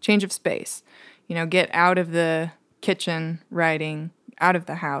scenery, change of space. Get out of the kitchen writing, out of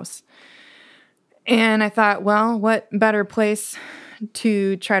the house. And I thought, well, what better place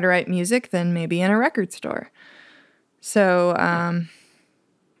to try to write music than maybe in a record store? So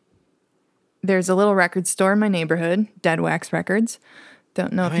there's a little record store in my neighborhood, Dead Wax Records.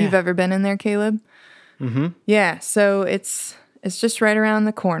 Don't know if you've ever been in there, Caleb. Mm-hmm. Yeah, so it's just right around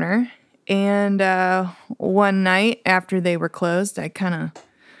the corner. And one night after they were closed, I kind of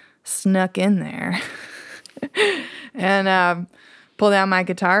snuck in there and pulled out my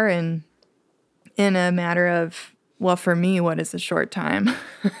guitar, and in a matter of, well, for me, what is a short time?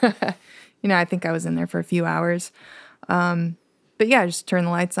 I think I was in there for a few hours. But yeah, I just turned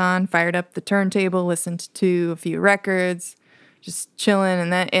the lights on, fired up the turntable, listened to a few records, just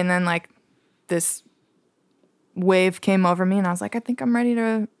chilling. And then like this wave came over me and I was like, I think I'm ready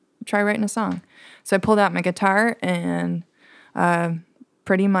to try writing a song. So I pulled out my guitar and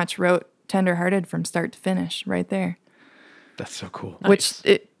pretty much wrote Tenderhearted from start to finish right there. That's so cool. Which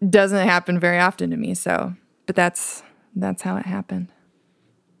it doesn't happen very often to me. So, but that's how it happened.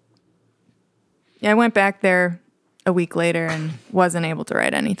 Yeah, I went back there a week later and wasn't able to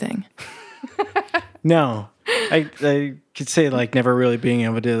write anything. No, I could say like never really being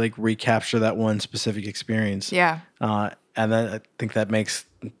able to like recapture that one specific experience. Yeah. And then I think that makes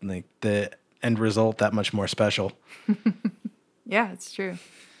like the end result that much more special. Yeah, it's true.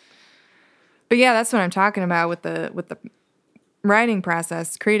 But yeah, that's what I'm talking about with the writing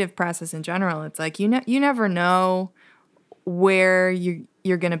process, creative process in general. It's like you never know where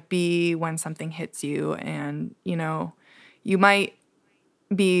you're going to be when something hits you, and you might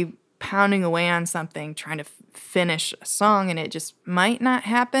be pounding away on something trying to finish a song and it just might not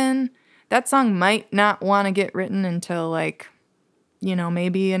happen. That song might not want to get written until like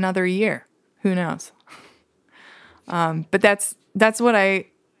maybe another year. Who knows? But that's what I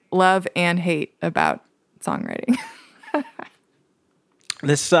love and hate about songwriting.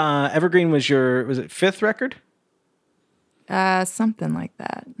 This Evergreen was it 5th record? Something like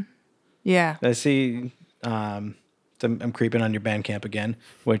that. Yeah. I see. I'm creeping on your Bandcamp again,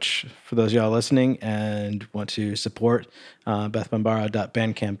 which for those of y'all listening and want to support,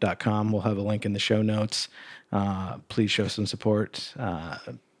 bethbombara.bandcamp.com. We'll have a link in the show notes. Please show some support.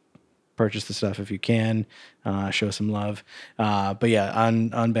 Purchase the stuff if you can. Show some love. But yeah,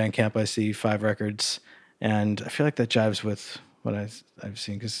 on Bandcamp, I see 5 records, and I feel like that jives with what I've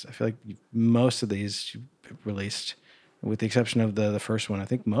seen, because I feel like most of these you released, with the exception of the first one, I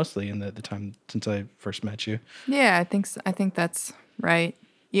think mostly in the time since I first met you. Yeah, I think so. I think that's right.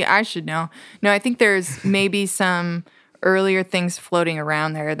 Yeah, I should know. No, I think there's maybe some earlier things floating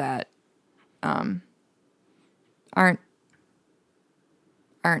around there that aren't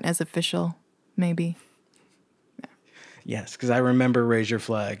as official, maybe. Yes, because I remember Raise Your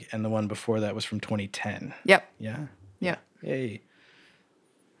Flag, and the one before that was from 2010. Yep. Yeah. Yep. Yay.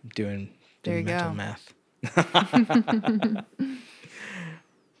 I'm doing There you mental go. math.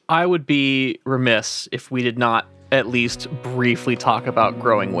 I would be remiss if we did not at least briefly talk about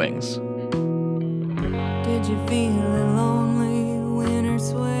Growing Wings. Did you feel a lonely winter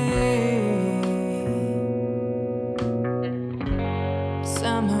sway?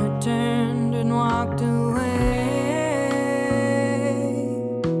 Summer turned and walked away.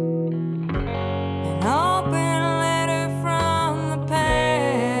 An open letter from the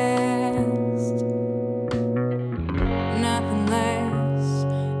past. Nothing less,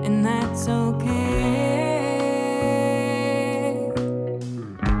 and that's okay.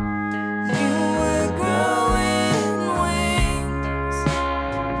 You were growing wings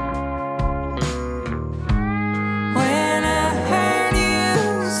when I heard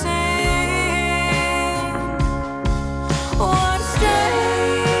you sing. What a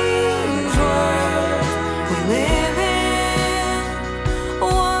strange world we live in.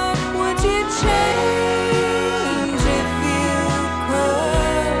 What would you change if you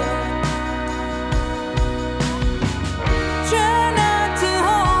could? Try not to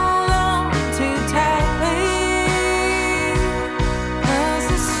hold on too tightly, 'cause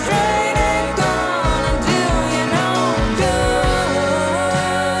the strain ain't gonna do you no good.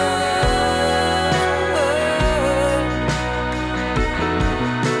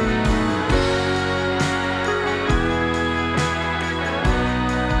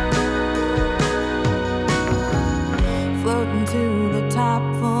 Floating to the top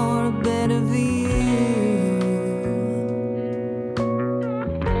for a better view.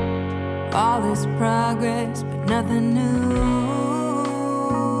 All this progress, but nothing new.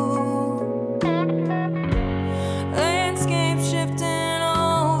 Landscape shifting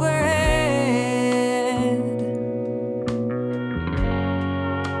overhead.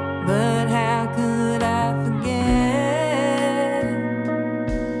 But how could I forget?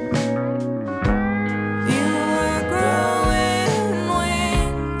 You were growing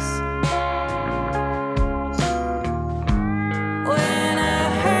wings when I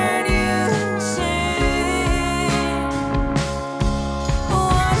heard you sing.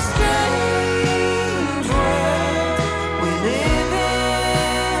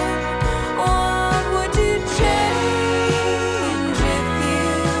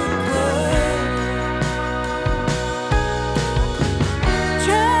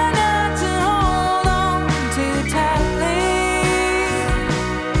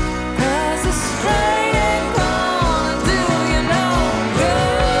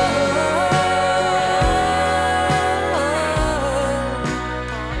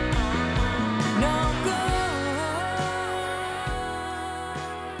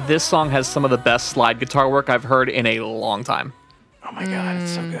 this song has some of the best slide guitar work I've heard in a long time. Oh my God,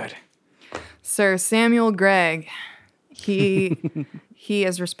 it's so good. Sir Samuel Gregg, he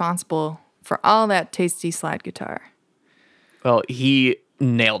is responsible for all that tasty slide guitar. Well, he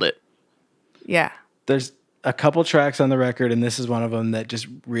nailed it. Yeah. There's a couple tracks on the record, and this is one of them that just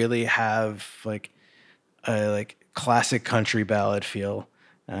really have like a like classic country ballad feel.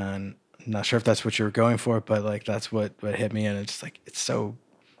 And I'm not sure if that's what you were going for, but like that's what hit me, and it's like it's so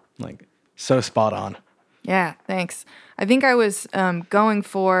spot on. Yeah, thanks. I think I was going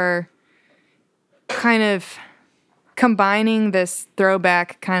for kind of combining this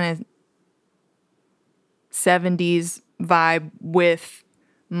throwback kind of 70s vibe with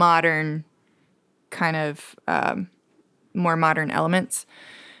modern kind of more modern elements.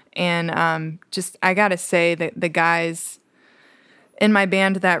 And just, I gotta say that the guys in my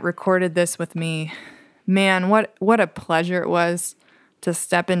band that recorded this with me, man, what a pleasure it was to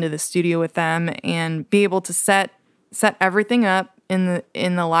step into the studio with them and be able to set everything up in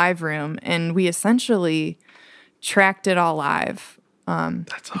the live room. And we essentially tracked it all live.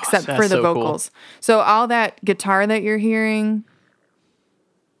 That's awesome. Except for That's the so cool. vocals. So all that guitar that you're hearing,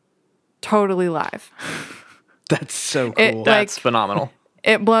 totally live. That's so It, cool. like, That's phenomenal.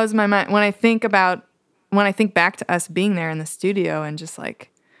 It blows my mind when I think back to us being there in the studio and just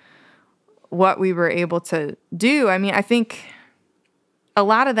like what we were able to do. I mean, I think a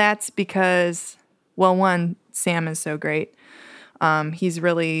lot of that's because, well, one, Sam is so great. He's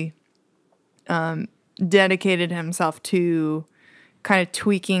really dedicated himself to kind of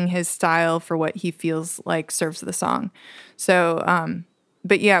tweaking his style for what he feels like serves the song. So,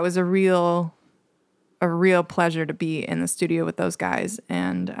 but yeah, it was a real pleasure to be in the studio with those guys.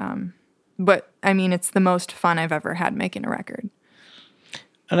 And, but I mean, it's the most fun I've ever had making a record.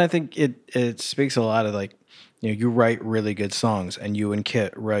 And I think it speaks a lot of like, you write really good songs, and you and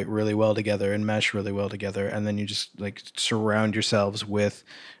Kit write really well together and mesh really well together. And then you just like surround yourselves with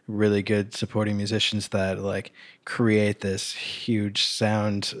really good supporting musicians that like create this huge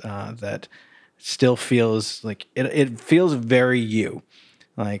sound that still feels like it feels very you.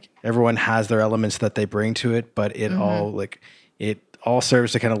 Like everyone has their elements that they bring to it, but it all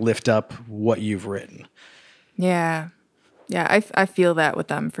serves to kind of lift up what you've written. Yeah. Yeah. I feel that with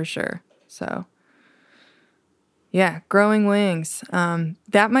them for sure. So yeah, Growing Wings.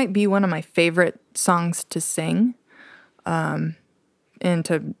 That might be one of my favorite songs to sing, and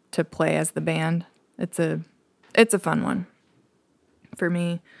to play as the band. It's a fun one for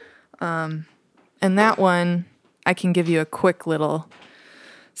me. And that one, I can give you a quick little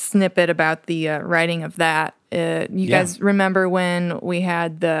snippet about the writing of that. You guys remember when we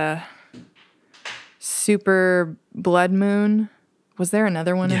had the Super Blood Moon? Was there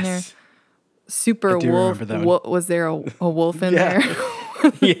another one in there? Super I do Wolf. remember that one. Was there a wolf in there?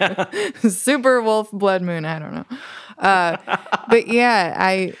 Yeah. Super Wolf Blood Moon. I don't know. But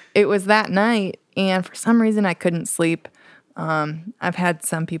yeah, it was that night, and for some reason I couldn't sleep. I've had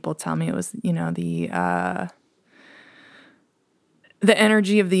some people tell me it was, the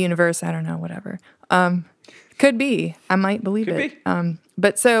energy of the universe. I don't know, whatever. Could be. I might believe it.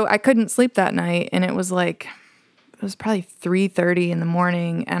 But so I couldn't sleep that night, and it was probably 3:30 in the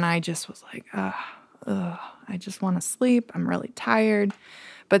morning, and I just was like, I just want to sleep. I'm really tired.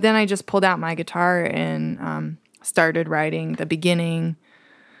 But then I just pulled out my guitar and started writing the beginning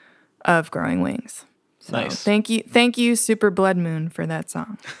of Growing Wings. So Nice. Thank you, Super Blood Moon, for that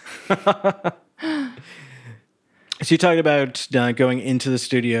song. So you talked about going into the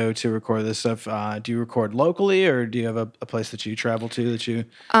studio to record this stuff. Do you record locally, or do you have a place that you travel to that you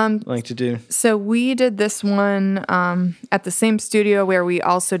like to do? So we did this one at the same studio where we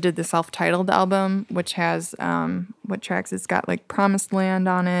also did the self-titled album, which has what tracks? It's got like Promised Land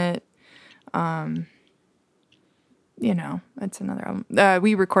on it. It's another album.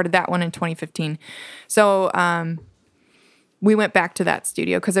 We recorded that one in 2015. So we went back to that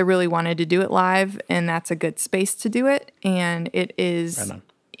studio because I really wanted to do it live, and that's a good space to do it. And it is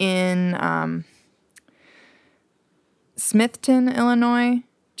in Smithton, Illinois,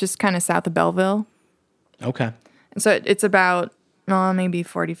 just kind of south of Belleville. Okay. And so it's about maybe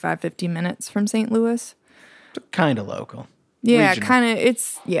 45, 50 minutes from St. Louis. Kind of local. Yeah, Regional. kind of.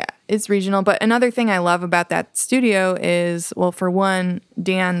 It's regional. But another thing I love about that studio is, well, for one,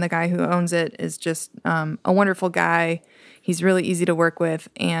 Dan, the guy who owns it, is just a wonderful guy. He's really easy to work with,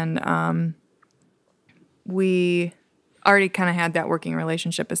 and we already kind of had that working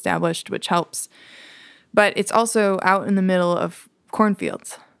relationship established, which helps. But it's also out in the middle of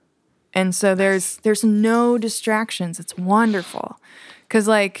cornfields, and so there's no distractions. It's wonderful, because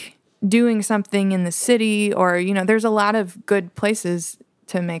like doing something in the city, or there's a lot of good places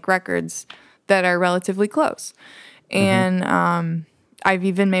to make records that are relatively close. And I've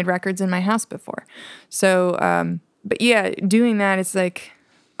even made records in my house before. So, but yeah, doing that, it's like,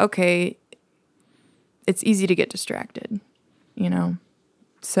 okay, it's easy to get distracted, you know?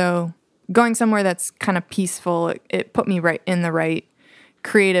 So going somewhere that's kind of peaceful, it put me right in the right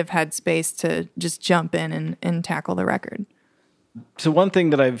creative headspace to just jump in and tackle the record. So one thing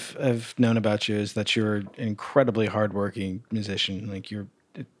that I've known about you is that you're an incredibly hardworking musician. Like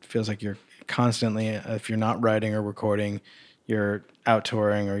it feels like you're constantly, if you're not writing or recording, you're out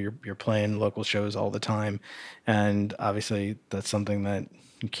touring or you're playing local shows all the time. And obviously that's something that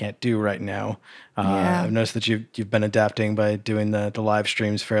you can't do right now. Yeah. I've noticed that you've been adapting by doing the live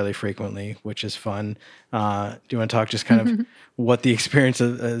streams fairly frequently, which is fun. Do you want to talk just kind of what the experience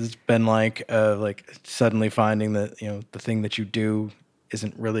has been like suddenly finding that, you know, the thing that you do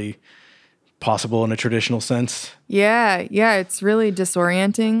isn't really possible in a traditional sense? Yeah, it's really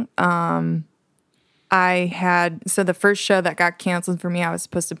disorienting. So the first show that got canceled for me, I was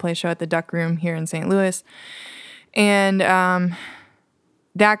supposed to play a show at the Duck Room here in St. Louis. And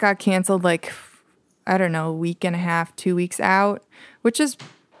that got canceled like, I don't know, a week and a half, 2 weeks out, which is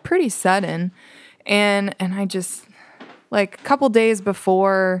pretty sudden. And I just, like a couple days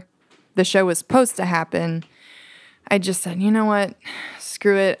before the show was supposed to happen, I just said, you know what,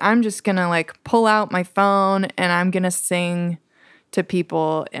 screw it. I'm just going to like pull out my phone and I'm going to sing to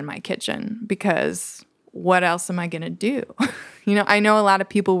people in my kitchen, because what else am I going to do? You know, I know a lot of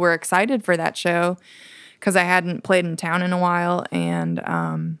people were excited for that show because I hadn't played in town in a while.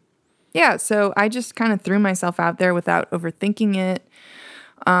 And yeah, so I just kind of threw myself out there without overthinking it,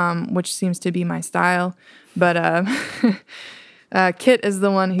 which seems to be my style. But Kit is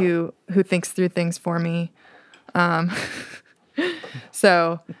the one who thinks through things for me.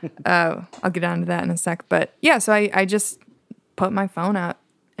 So I'll get on to that in a sec. But yeah, so I just put my phone out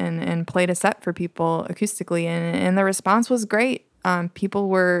and played a set for people acoustically, and the response was great. People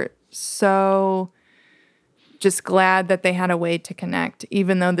were so just glad that they had a way to connect,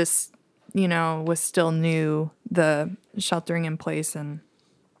 even though this, you know, was still new, the sheltering in place and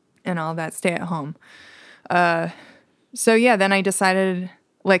all that, stay at home. So yeah, then I decided,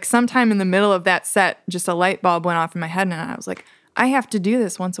 like sometime in the middle of that set, just a light bulb went off in my head, and I was like, I have to do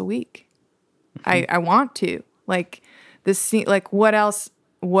this once a week. I want to, like, this, like, what else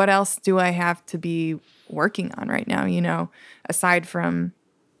do I have to be working on right now, you know, aside from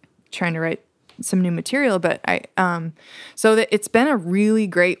trying to write some new material. But so that it's been a really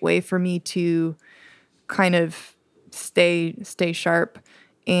great way for me to kind of stay sharp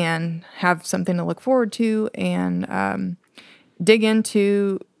and have something to look forward to, and dig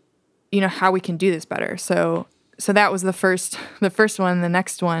into, you know, how we can do this better. So that was the first one. The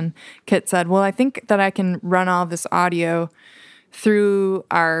next one, Kit said, well, I think that I can run all this audio through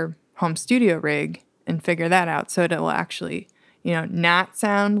our home studio rig and figure that out, so it will actually, you know, not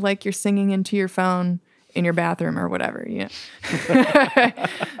sound like you're singing into your phone in your bathroom or whatever. You know?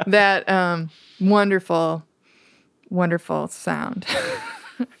 That wonderful sound.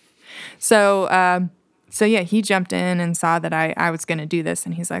 So yeah, he jumped in and saw that I was going to do this,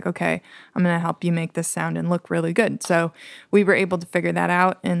 and he's like, okay, I'm going to help you make this sound and look really good. So we were able to figure that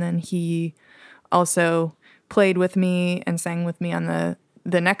out, and then he also played with me and sang with me on the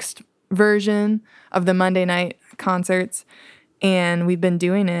next version of the Monday night concerts, and we've been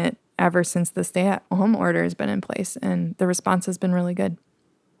doing it ever since the stay-at-home order has been in place, and the response has been really good.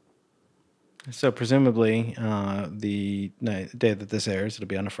 So presumably, the day that this airs, it'll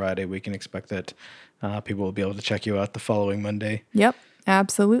be on a Friday. We can expect that people will be able to check you out the following Monday. Yep,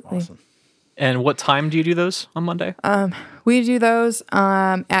 absolutely. Awesome. And what time do you do those on Monday? We do those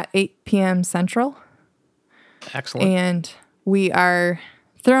at 8 p.m. Central. Excellent. And we are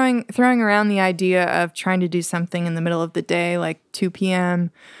throwing around the idea of trying to do something in the middle of the day, like 2 p.m.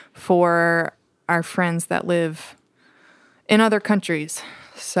 for our friends that live in other countries.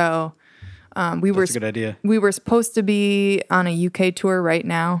 So that's a good idea. We were supposed to be on a UK tour right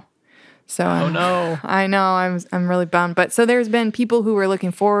now. So no. I know, I'm really bummed. But so there's been people who were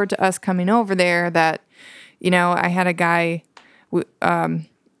looking forward to us coming over there that, you know, I had a guy on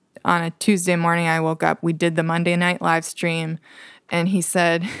a Tuesday morning, I woke up, we did the Monday night live stream, and he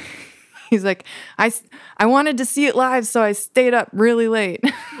said, he's like, I wanted to see it live, so I stayed up really late.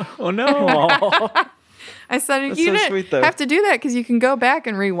 Oh no. I said, That's you so didn't sweet, though. have to do that because you can go back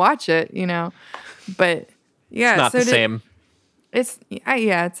and rewatch it, you know. But yeah, It's not the same. It's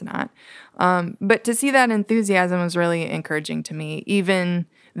not. But to see that enthusiasm was really encouraging to me, even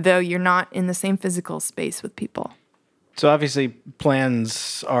though you're not in the same physical space with people. So obviously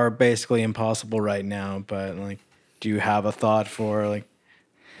plans are basically impossible right now, but like, do you have a thought for like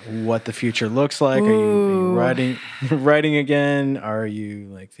what the future looks like? Are you writing again? Are you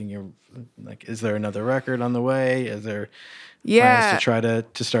like thinking like, is there another record on the way? Is there plans to try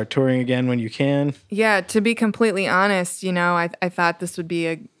to start touring again when you can? Yeah, to be completely honest, I thought this would be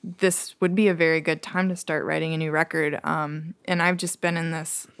a very good time to start writing a new record. And I've just been in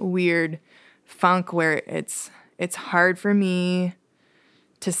this weird funk where it's hard for me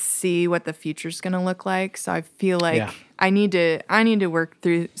to see what the future's going to look like. So I feel like I need to work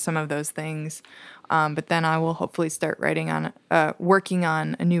through some of those things. But then I will hopefully start working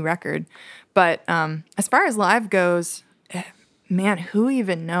on a new record. But as far as live goes, man, who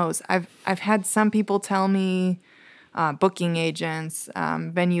even knows? I've had some people tell me, booking agents,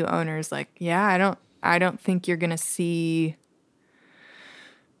 venue owners, like, yeah, I don't think you're gonna see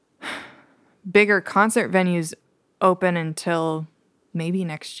bigger concert venues open until maybe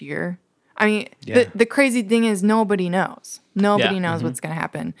next year. I mean, the crazy thing is nobody knows. Nobody knows what's gonna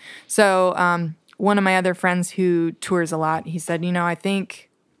happen. So one of my other friends who tours a lot, he said, I think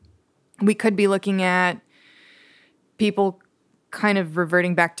we could be looking at people kind of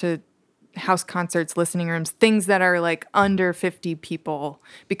reverting back to house concerts, listening rooms, things that are like under 50 people,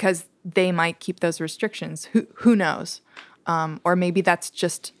 because they might keep those restrictions. Who knows? Or maybe that's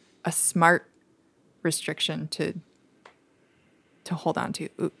just a smart restriction to hold on to.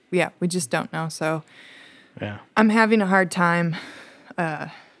 Yeah, we just don't know. So I'm having a hard time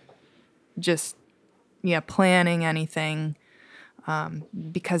planning anything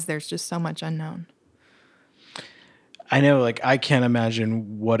because there's just so much unknown. I know, like, I can't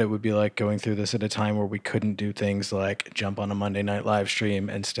imagine what it would be like going through this at a time where we couldn't do things like jump on a Monday night live stream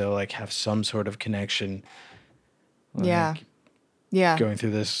and still like have some sort of connection. Like, going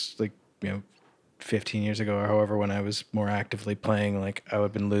through this, like, 15 years ago or however, when I was more actively playing, like, I would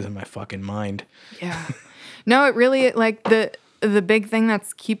have been losing my fucking mind. Yeah. No, it really, like, the big thing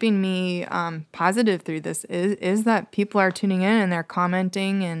that's keeping me positive through this is that people are tuning in and they're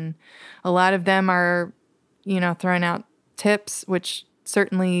commenting, and a lot of them are, throwing out tips, which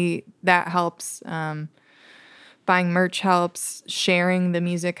certainly that helps. Buying merch helps. Sharing the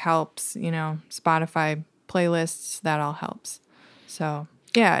music helps. Spotify playlists, that all helps. So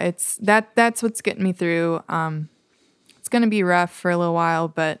yeah, that's what's getting me through. It's gonna be rough for a little while,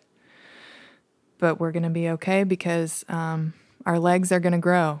 but we're gonna be okay because our legs are gonna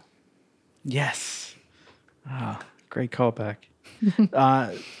grow. Yes. Great callback.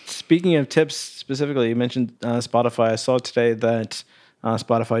 Speaking of tips specifically, you mentioned Spotify. I saw today that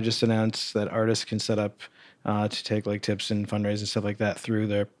Spotify just announced that artists can set up to take like tips and fundraise and stuff like that through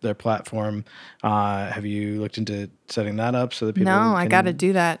their platform. Have you looked into setting that up so that people? No, I got to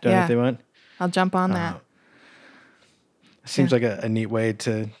do that. If they want. I'll jump on that. Seems like a neat way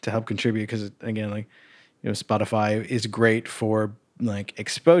to help contribute, because again, like, Spotify is great for like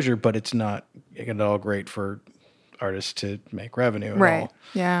exposure, but it's not at all great for artists to make revenue at all.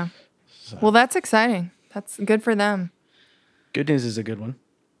 Yeah. So. Well, that's exciting. That's good for them. Good news is a good one.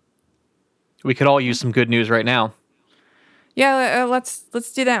 We could all use some good news right now. Yeah, let's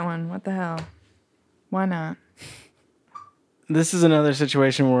do that one. What the hell? Why not? This is another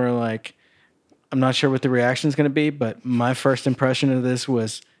situation where, like, I'm not sure what the reaction is going to be, but my first impression of this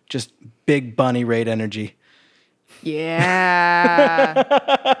was just big bunny rate energy. Yeah.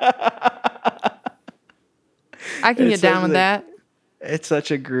 I can get down with that. It's such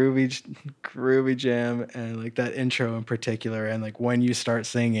a groovy jam, and like that intro in particular, and like when you start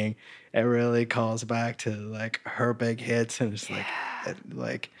singing, it really calls back to like her big hits, and it's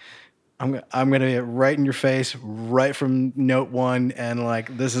like I'm gonna be right in your face right from note one, and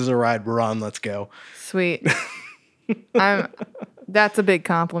like, this is a ride we're on. Let's go. Sweet. That's a big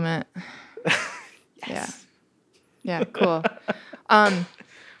compliment. Yes. Yeah, cool.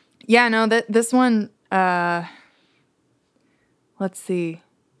 This one. Let's see.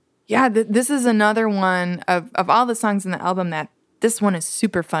 Yeah, this is another one of all the songs in the album that this one is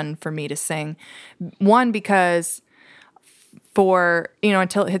super fun for me to sing. One, because for,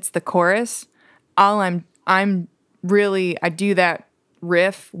 until it hits the chorus, I do that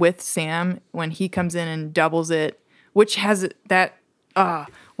riff with Sam when he comes in and doubles it, which has that,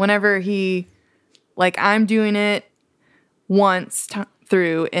 whenever he, like, I'm doing it once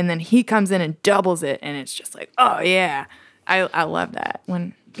through, and then he comes in and doubles it, and it's just like, oh yeah. I love that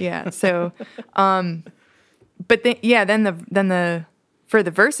when, so, but then for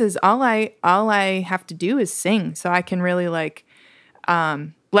the verses, all I have to do is sing, so I can really like,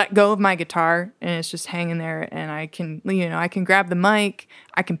 let go of my guitar, and it's just hanging there, and I can grab the mic,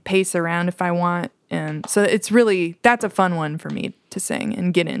 I can pace around if I want, and so that's a fun one for me to sing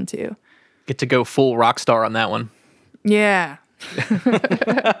and get into. Get to go full rock star on that one. Yeah.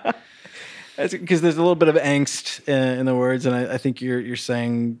 Because there's a little bit of angst in the words, and I think you're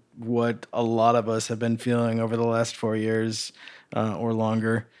saying what a lot of us have been feeling over the last 4 years or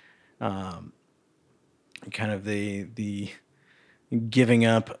longer. Kind of the giving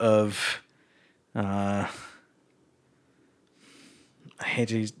up of, I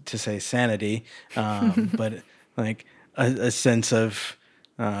hate to say sanity, but like a sense of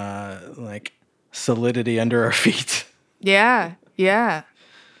like solidity under our feet. Yeah,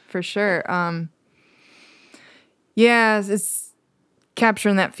 for sure. It's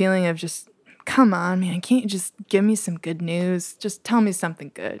capturing that feeling of just, come on, man, can't you just give me some good news? Just tell me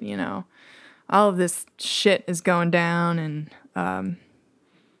something good, you know? All of this shit is going down, and, and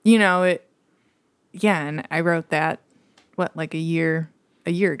I wrote that, like a year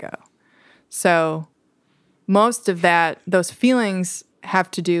ago. So most of those feelings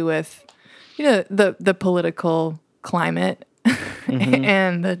have to do with, the political climate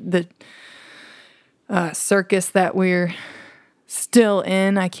and the circus that we're still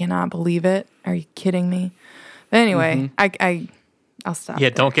in. I cannot believe it. Are you kidding me? But anyway, I'll stop. Yeah,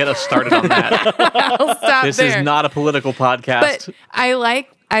 there. don't get us started on that. I'll stop This there. is not a political podcast. But I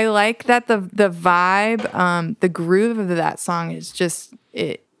like that the vibe, the groove of that song is just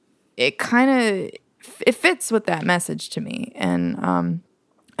it kind of it fits with that message to me, and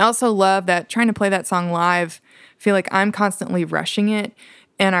I also love that trying to play that song live. I feel like I'm constantly rushing it,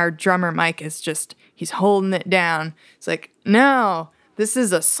 and our drummer Mike is he's holding it down. It's like, no, this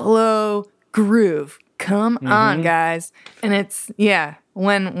is a slow groove. Come on, guys. And it's,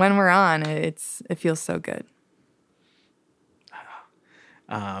 when we're on, it feels so good.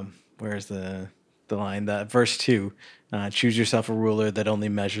 Where's the line? That verse 2, choose yourself a ruler that only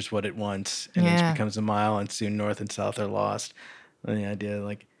measures what it wants, and each becomes a mile, and soon north and south are lost. And the idea,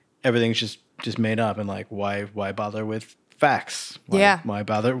 like, everything's just made up, and like, why bother with facts? Why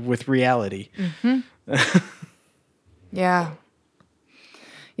bother with reality? Yeah,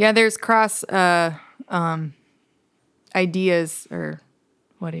 there's cross ideas, or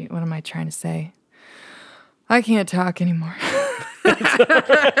what am I trying to say? I can't talk anymore.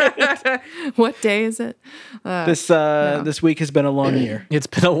 What day is it? This week has been a long year. It's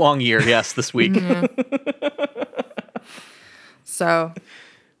been a long year, yes, this week. So,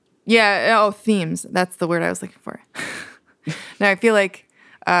 themes. That's the word I was looking for. Now, I feel like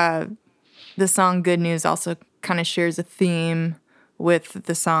the song Good News also kind of shares a theme with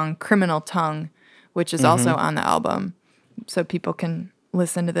the song Criminal Tongue, which is also on the album. So people can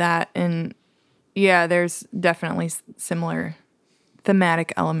listen to that. And there's definitely similar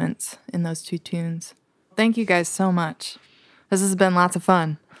thematic elements in those two tunes. Thank you guys so much. This has been lots of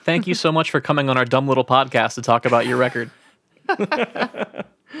fun. Thank you so much for coming on our dumb little podcast to talk about your record.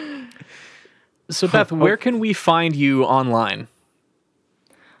 So, Beth, where can we find you online?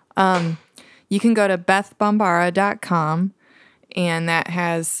 You can go to bethbombara.com, and that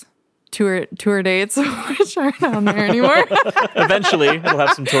has tour dates, which aren't on there anymore. Eventually, it'll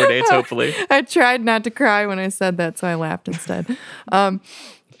have some tour dates, hopefully. I tried not to cry when I said that, so I laughed instead.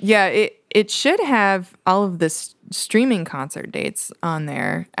 It should have all of the streaming concert dates on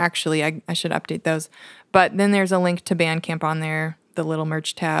there. Actually, I should update those. But then there's a link to Bandcamp on there, the little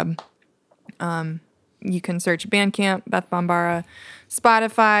merch tab. You can search Bandcamp, Beth Bombara,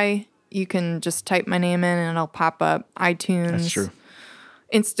 Spotify. You can just type my name in and it'll pop up. iTunes. That's true.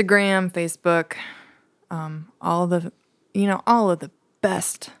 Instagram, Facebook, all of the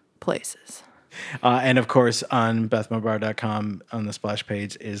best places. And of course, on bethbombara.com on the splash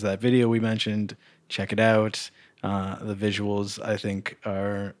page is that video we mentioned. Check it out. The visuals, I think,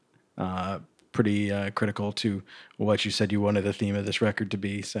 are pretty critical to what you said you wanted the theme of this record to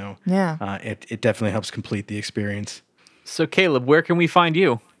be. So it definitely helps complete the experience. So, Caleb, where can we find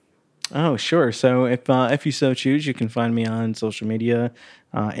you? Oh, sure. So if you so choose, you can find me on social media,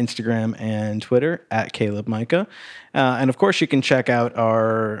 Instagram and Twitter at Caleb Micah. And of course, you can check out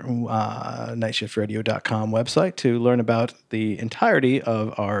our nightshiftradio.com website to learn about the entirety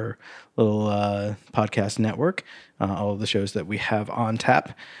of our little podcast network, all of the shows that we have on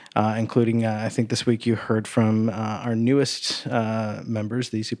tap, including, I think this week you heard from our newest members,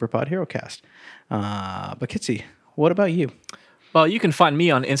 the Superpod HeroCast. But Kitsy, what about you? Well, you can find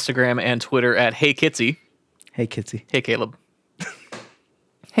me on Instagram and Twitter at Hey Kitsy. Hey, Kitsy. Hey, Caleb.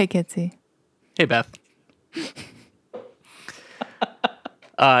 Hey, Kitsy. Hey, Beth.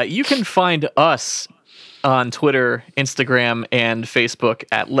 You can find us on Twitter, Instagram, and Facebook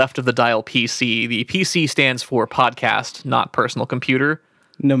at Left of the Dial PC. The PC stands for podcast, not personal computer.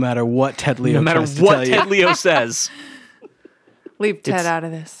 No matter what Ted Leo No matter tries to what tell you. Ted Leo says. Leave Ted out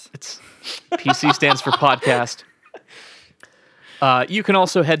of this. It's PC stands for podcast. You can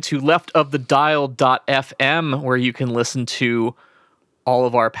also head to leftofthedial.fm, where you can listen to all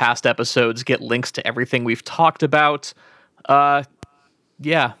of our past episodes, get links to everything we've talked about.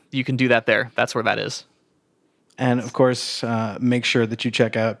 Yeah, you can do that there. That's where that is. And of course, make sure that you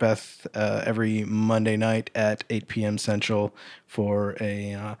check out Beth every Monday night at 8 p.m. Central for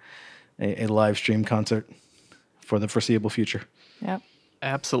a live stream concert for the foreseeable future. Yep.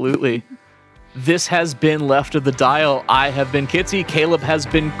 Absolutely. This has been Left of the Dial. I have been Kitsy. Caleb has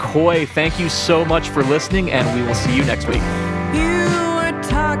been Coy. Thank you so much for listening, and we will see you next week. You were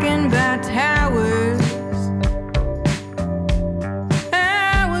talking about towers.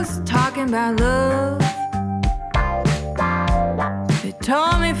 I was talking about love. They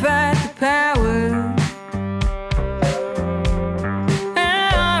told me fight the power.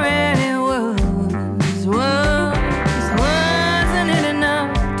 Wasn't it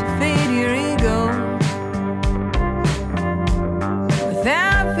enough to feed your ego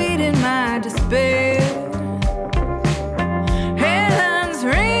without feeding my despair? Headlines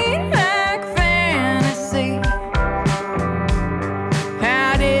read like fantasy.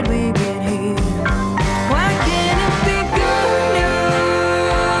 How did we get here? Why can't it be good news?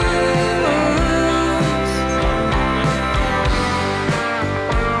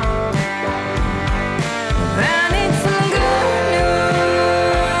 I need some good news.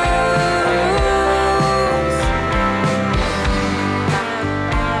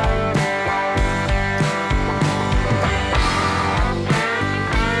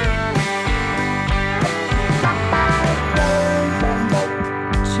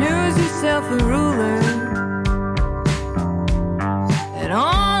 Choose yourself a ruler that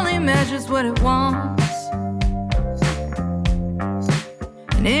only measures what it wants.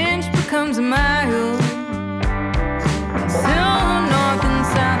 An inch becomes a mile.